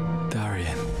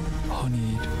 Darian,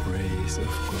 honeyed rays of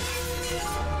gold.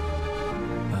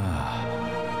 Ah.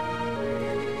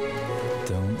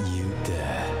 Don't you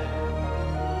dare.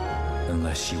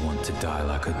 Unless you want to die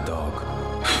like a dog.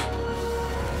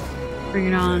 Bring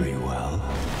it on. Very well.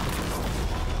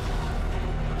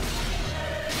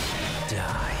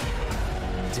 Die.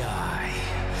 Die.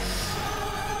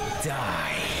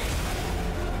 Die.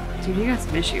 Dude, you got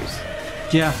some issues.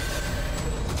 Yeah. I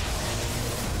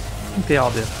think they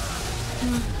all do.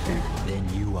 Then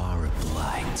you are a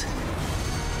blight.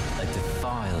 A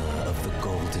defiler of the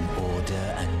Golden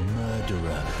Order and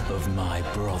murderer of my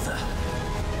brother.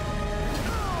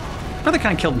 Brother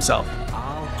kind of killed himself.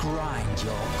 I'll grind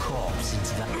your corpse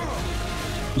into that.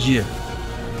 Yeah.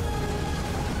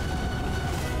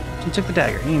 He took the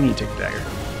dagger. He didn't need to take the dagger.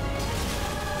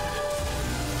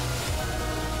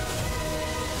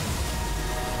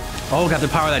 Oh, got the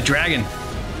power of that dragon.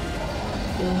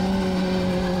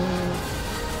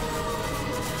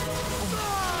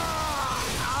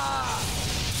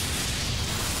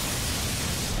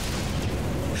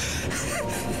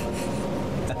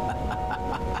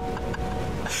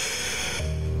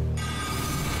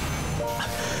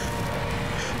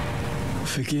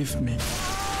 Forgive me.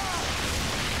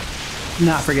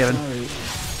 Not forgiven. Sorry.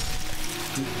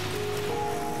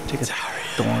 Take a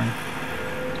thorn.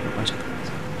 Take a bunch of thorns.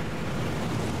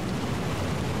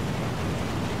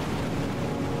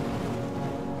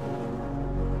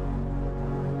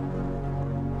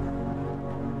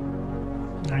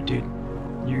 Alright, dude.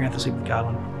 You're gonna have to sleep with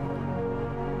Godwin.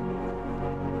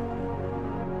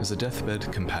 As a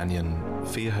deathbed companion,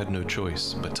 Fia had no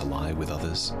choice but to lie with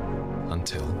others,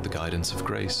 until the guidance of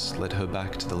grace led her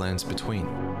back to the lands between,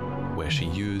 where she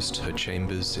used her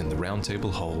chambers in the Round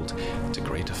Table Hold to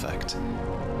great effect,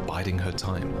 biding her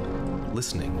time,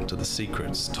 listening to the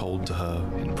secrets told to her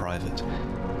in private,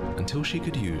 until she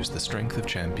could use the strength of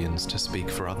champions to speak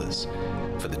for others,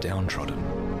 for the downtrodden,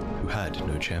 who had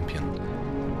no champion.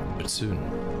 But soon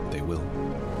they will.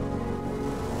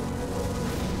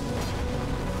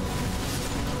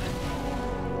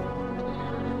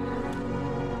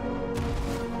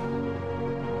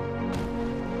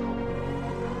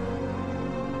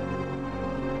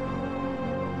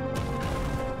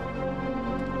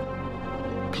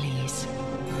 Please,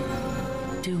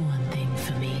 do one thing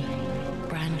for me.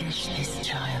 Brandish this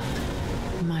child,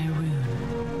 my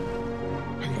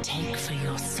rune, and take for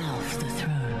yourself the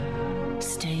throne.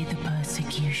 Stay the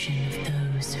persecution of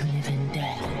those who live in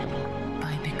death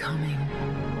by becoming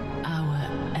our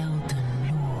Elden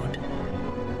Lord.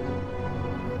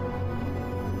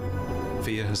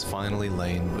 Fia has finally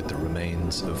lain with the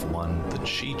remains of one that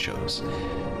she chose,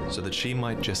 so that she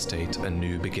might gestate a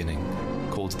new beginning,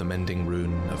 called the Mending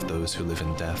Rune of those who live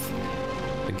in death,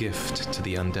 a gift to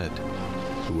the undead,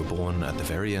 who were born at the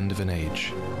very end of an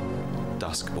age,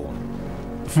 Duskborn,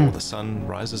 before the sun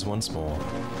rises once more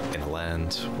in a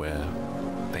land where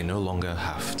they no longer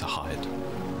have to hide.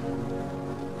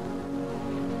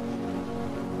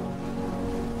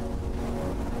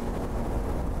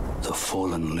 The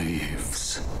fallen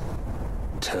leaves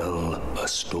tell a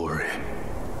story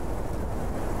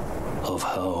of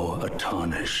how a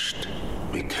tarnished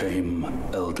became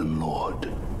Elden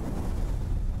Lord.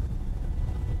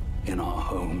 In our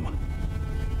home,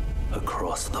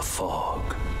 across the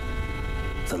fog,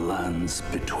 the lands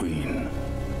between.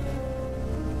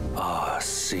 Our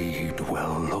seed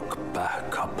will look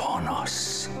back upon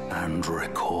us and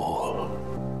recall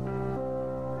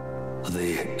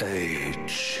the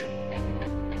age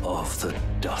of the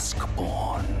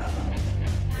Duskborn.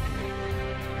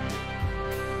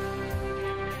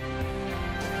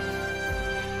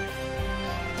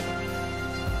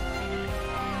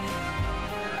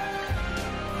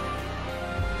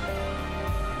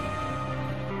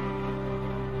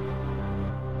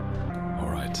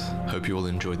 Hope you all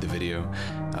enjoyed the video.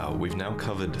 We've now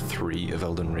covered 3 of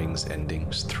Elden Ring's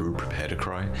endings through Prepare to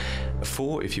Cry.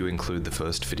 4 if you include the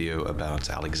first video about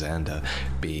Alexander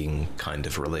being kind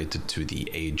of related to the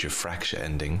Age of Fracture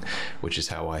ending, which is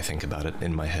how I think about it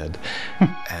in my head.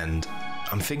 And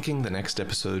I'm thinking the next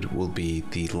episode will be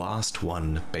the last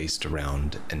one based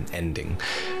around an ending.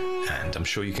 And I'm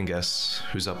sure you can guess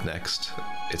who's up next.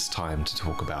 It's time to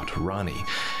talk about Rani.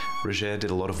 Roger did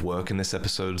a lot of work in this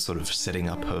episode, sort of setting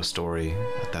up her story.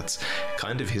 That's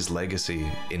kind of his legacy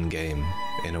in-game,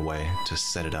 in a way, to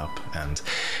set it up, and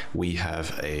we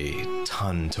have a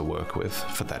ton to work with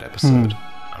for that episode.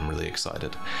 I'm really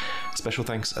excited. Special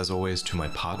thanks, as always, to my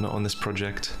partner on this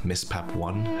project, Miss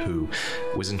Pap1, who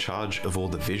was in charge of all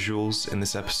the visuals in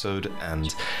this episode,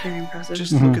 and very impressive.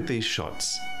 Just look at these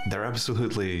shots. They're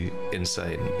absolutely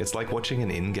insane. It's like watching an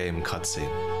in-game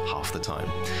cutscene half the time.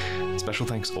 Special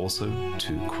thanks also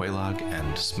to Quelaag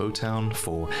and Smotown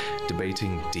for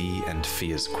debating Dee and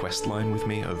Fia's questline with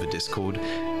me over Discord,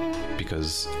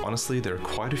 because honestly there are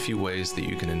quite a few ways that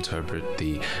you can interpret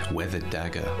the Weathered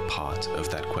Dagger part of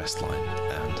that questline,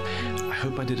 and I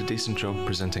hope I did a decent job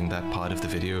presenting that part of the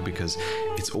video, because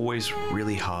it's always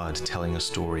really hard telling a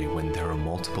story when there are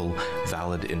multiple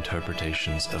valid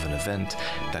interpretations of an event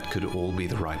that could all be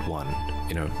the right one,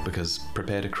 you know, because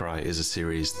Prepare to Cry is a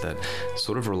series that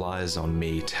sort of relies on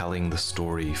me telling the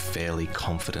story fairly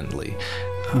confidently,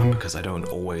 because I don't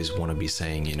always want to be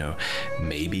saying, you know,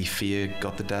 maybe Fia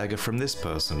got the dagger from this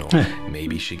person, or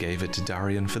maybe she gave it to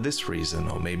Darian for this reason,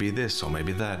 or maybe this, or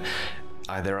maybe that.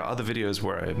 There are other videos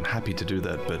where I'm happy to do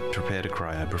that, but Prepare to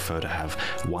Cry, I prefer to have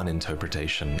one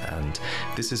interpretation, and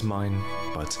this is mine,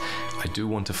 but I do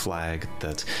want to flag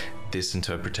that this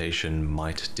interpretation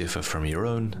might differ from your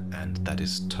own, and that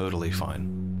is totally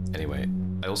fine. Anyway,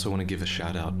 I also want to give a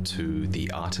shout out to the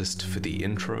artist for the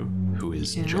intro, who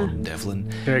is John Devlin.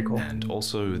 Very cool. And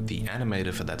also the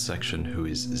animator for that section, who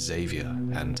is Xavier.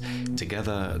 And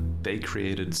together they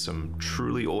created some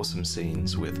truly awesome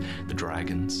scenes with the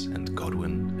dragons and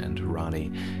Godwin and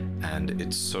Rani. And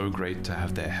it's so great to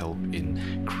have their help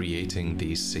in creating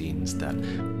these scenes that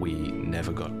we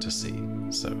never got to see.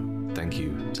 So thank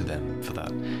you to them for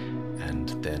that. And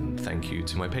then thank you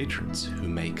to my patrons who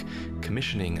make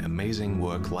commissioning amazing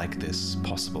work like this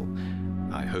possible.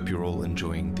 I hope you're all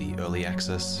enjoying the early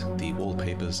access, the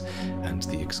wallpapers, and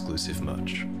the exclusive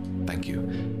merch. Thank you.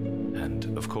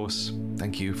 And of course,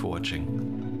 thank you for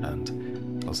watching,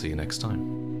 and I'll see you next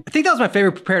time. I think that was my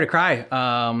favorite Prepare to Cry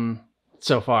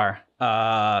so far.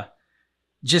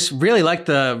 Just really like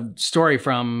the story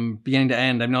from beginning to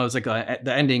end. I know it's like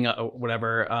the ending,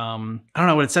 whatever. I don't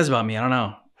know what it says about me. I don't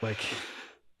know. Like,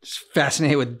 just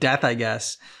fascinated with death, I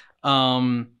guess. But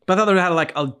I thought they had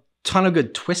like a ton of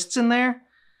good twists in there.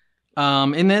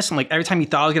 In this, and like every time you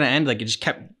thought it was gonna end, like it just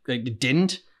kept, like it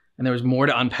didn't, and there was more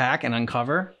to unpack and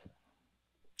uncover.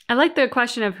 I like the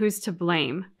question of who's to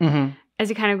blame, as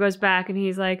he kind of goes back and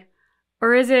he's like,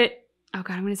 or is it? Oh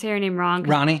God, I'm going to say her name wrong.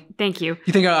 Rani. Thank you.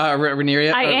 You think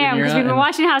Rhaenyra? I am, because we've been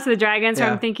watching House of the Dragon, so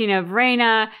Yeah. I'm thinking of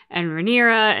Rhaena and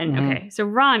Rhaenyra, and okay, so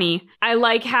Rani. I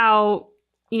like how,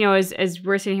 you know, as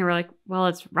we're sitting here, we're like, well,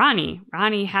 it's Rani.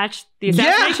 Rani hatched the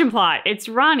assassination plot. It's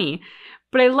Rani.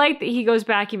 But I like that he goes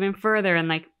back even further and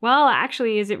like, well,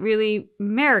 actually, is it really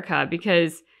America?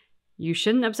 Because you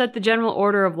shouldn't upset the general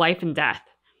order of life and death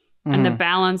and the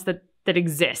balance that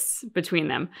exists between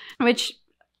them, which,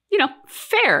 you know,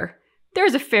 fair.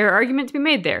 There's a fair argument to be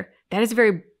made there. That is a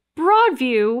very broad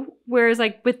view, whereas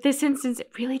like with this instance,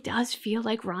 it really does feel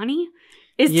like Rani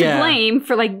is to blame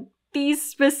for like these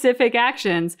specific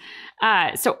actions.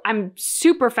 So I'm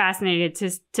super fascinated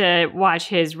to watch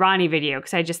his Rani video,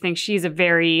 because I just think she's a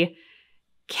very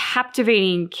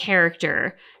captivating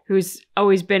character who's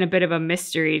always been a bit of a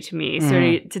mystery to me.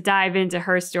 So to dive into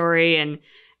her story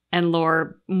and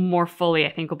lore more fully,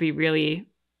 I think will be really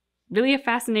a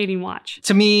fascinating watch.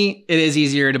 To me, it is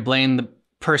easier to blame the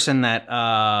person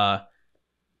that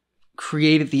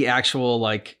created the actual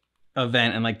like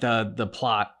event and like the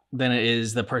plot than it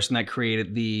is the person that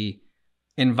created the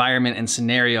environment and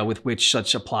scenario with which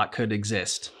such a plot could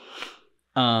exist.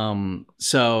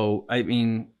 So I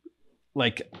mean,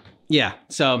 like, yeah.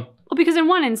 So Well, because in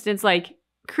one instance, like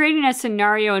creating a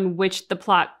scenario in which the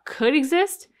plot could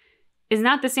exist is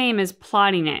not the same as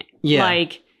plotting it. Yeah.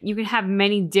 Like you can have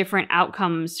many different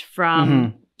outcomes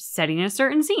from setting a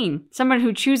certain scene. Someone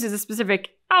who chooses a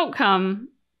specific outcome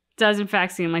does in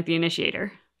fact seem like the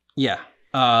initiator. yeah.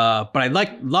 But I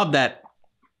love that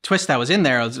twist that was in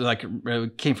there. It was like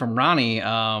it came from Ronnie.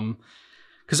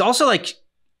 Because also like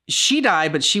she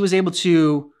died, but she was able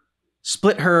to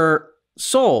split her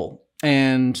soul,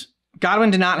 and Godwin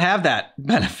did not have that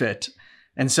benefit,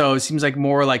 and so it seems like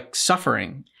more like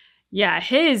suffering. Yeah,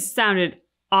 his sounded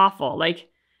awful. Like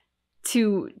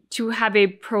to have a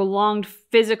prolonged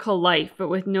physical life, but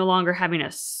with no longer having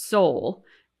a soul.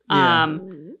 Yeah.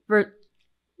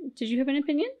 Did you have an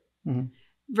opinion? Mm-hmm.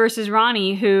 Versus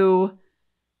Ronnie, who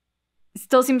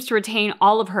still seems to retain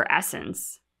all of her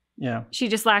essence. Yeah. She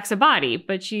just lacks a body,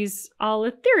 but she's all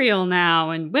ethereal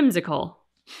now and whimsical.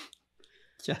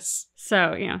 Yes.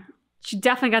 So, she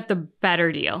definitely got the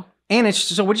better deal. And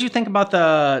so what did you think about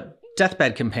the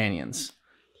deathbed companions?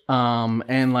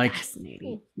 And like,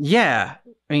 Fascinating. yeah,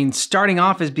 I mean, starting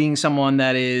off as being someone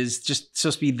that is just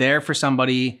supposed to be there for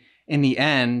somebody in the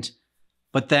end,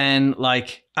 but then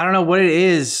like, I don't know what it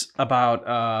is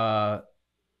about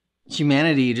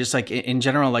humanity, just like in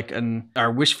general, like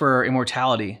our wish for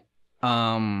immortality.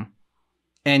 And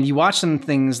you watch some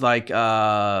things like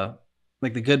The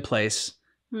Good Place,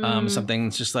 something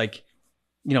that's just like,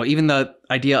 even the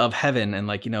idea of heaven and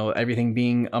like, everything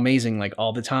being amazing, like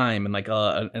all the time. And like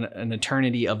an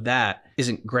eternity of that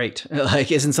isn't great.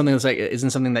 Like, isn't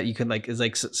something that you could like, is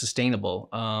like sustainable.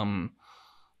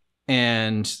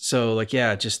 And so like,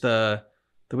 yeah, just the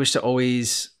wish to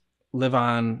always live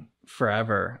on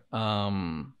forever.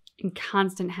 In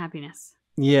constant happiness.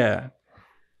 Yeah.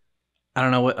 I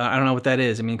don't know what that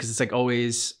is. I mean, because it's like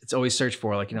always searched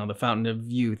for, like, the fountain of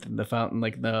youth, the fountain,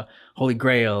 like the Holy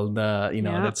Grail,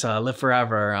 that's live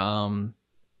forever.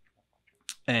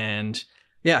 And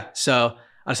yeah, so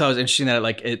I thought it was interesting that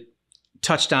it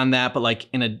touched on that, but like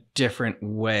in a different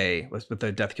way with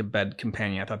the deathbed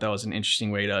companion. I thought that was an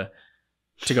interesting way to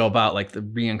go about like the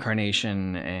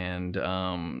reincarnation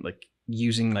and like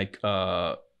using like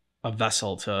a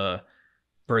vessel to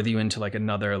birth you into like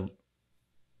another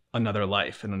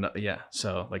life and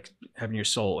so like having your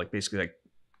soul like basically like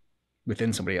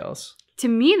within somebody else. To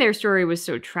me, their story was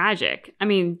so tragic. I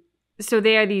mean, so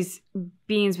they are these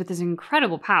beings with this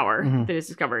incredible power that is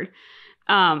discovered,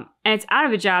 and it's out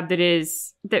of a job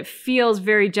that feels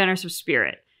very generous of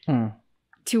spirit.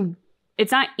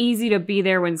 It's not easy to be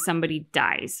there when somebody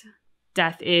dies.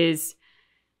 Death is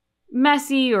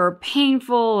messy or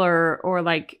painful or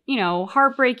like,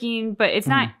 heartbreaking, but it's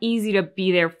not easy to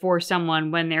be there for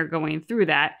someone when they're going through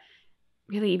that.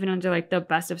 Really, even under like the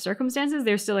best of circumstances,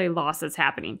 there's still a loss that's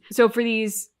happening. So for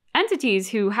these entities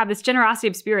who have this generosity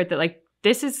of spirit that like,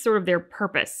 this is sort of their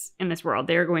purpose in this world.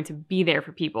 They're going to be there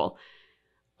for people.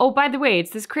 Oh, by the way,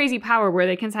 it's this crazy power where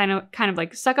they can kind of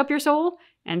like suck up your soul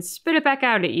and spit it back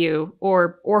out at you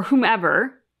or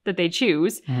whomever that they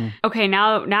choose. Okay,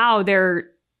 now they're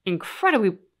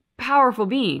incredibly powerful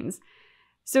beings.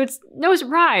 So it's no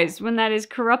surprise when that is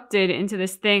corrupted into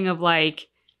this thing of like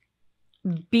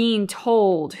being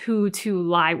told who to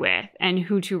lie with and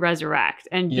who to resurrect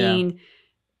and being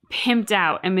pimped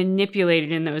out and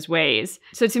manipulated in those ways.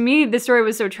 So to me, the story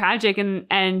was so tragic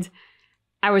and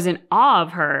I was in awe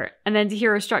of her. And then to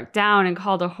hear her struck down and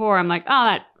called a whore, I'm like,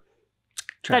 oh,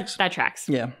 that tracks.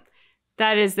 Yeah.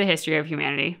 That is the history of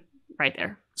humanity right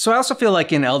there. So I also feel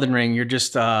like in Elden Ring, you're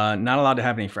just not allowed to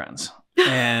have any friends.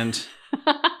 And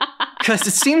because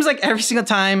it seems like every single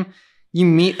time you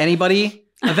meet anybody,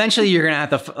 eventually you're going to have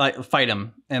to fight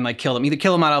them and like kill them. Either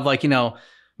kill them out of like,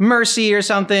 mercy or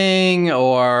something,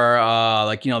 or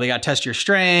like, they got to test your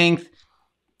strength.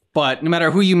 But no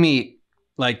matter who you meet,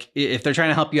 like if they're trying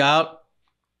to help you out,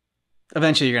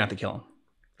 eventually you're going to have to kill them.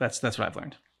 That's what I've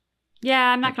learned.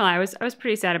 Yeah, I'm not gonna lie. I was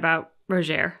pretty sad about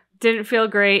Roger. Didn't feel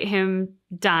great him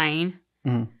dying,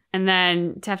 and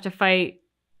then to have to fight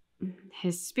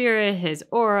his spirit, his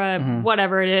aura,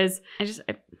 whatever it is. I felt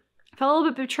a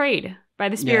little bit betrayed by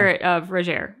the spirit of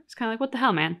Roger. It's kind of like, what the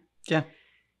hell, man? Yeah,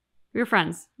 we're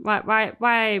friends. Why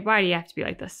do you have to be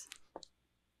like this?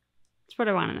 That's what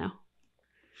I want to know.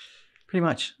 Pretty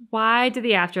much. Why did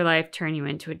the afterlife turn you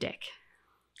into a dick?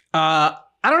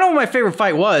 I don't know what my favorite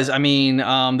fight was. I mean,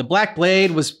 the Black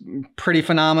Blade was pretty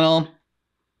phenomenal.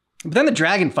 But then the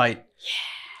dragon fight.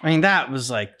 Yeah. I mean, that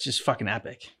was like just fucking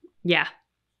epic. Yeah.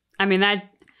 I mean, I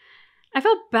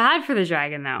felt bad for the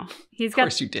dragon though. Of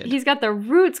course you did. He's got the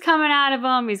roots coming out of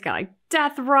him. He's got like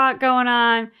death rot going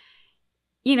on.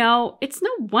 you know, it's no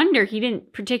wonder he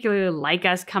didn't particularly like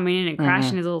us coming in and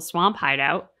crashing his little swamp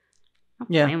hideout. I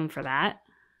don't blame him for that.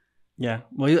 Yeah.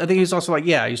 Well, I think he's also like,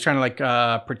 he was trying to like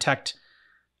protect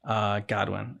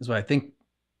Godwin is what I think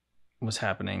was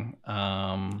happening.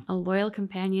 A loyal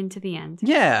companion to the end.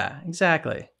 Yeah,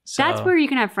 exactly. So, that's where you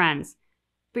can have friends,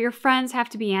 but your friends have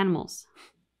to be animals.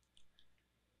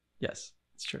 Yes,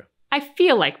 it's true. I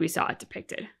feel like we saw it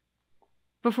depicted.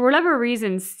 But for whatever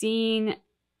reason, seeing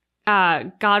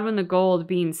Godwin the Gold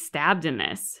being stabbed in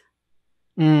this.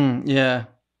 Yeah.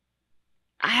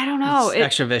 I don't know. It's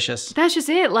extra vicious. That's just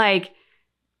it. Like,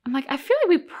 I'm like, I feel like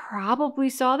we probably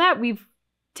saw that. We've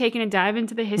taken a dive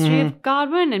into the history of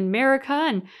Godwin and America,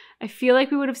 and I feel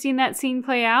like we would have seen that scene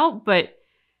play out, but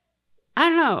I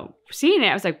don't know. Seeing it,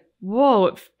 I was like,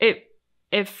 whoa,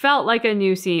 it felt like a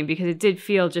new scene because it did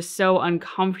feel just so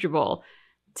uncomfortable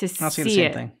to see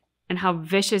it and how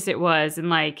vicious it was, and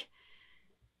like,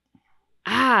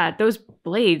 those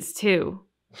blades too.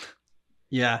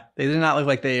 Yeah, they did not look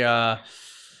like they I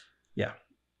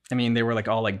mean, they were like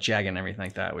all like jagged and everything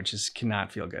like that, which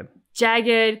cannot feel good.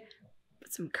 Jagged,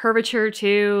 some curvature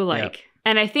too, like,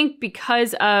 and I think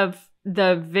because of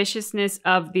the viciousness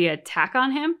of the attack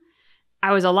on him,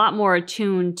 I was a lot more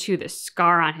attuned to the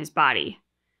scar on his body.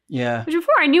 Yeah. Which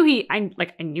before I knew he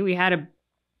had a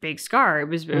big scar. It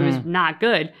was not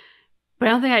good, but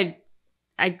I don't think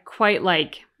I quite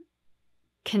like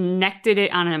connected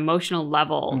it on an emotional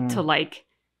level to like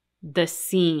the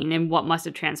scene and what must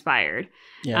have transpired.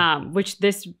 Yeah. Which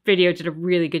this video did a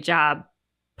really good job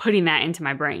putting that into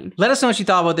my brain. Let us know what you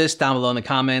thought about this down below in the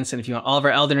comments. And if you want all of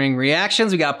our Elden Ring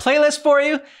reactions, we got a playlist for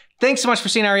you. Thanks so much for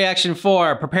seeing our reaction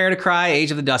for Prepare to Cry,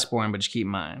 Age of the Duskborn, but just keep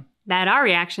in mind that our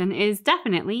reaction is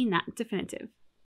definitely not definitive.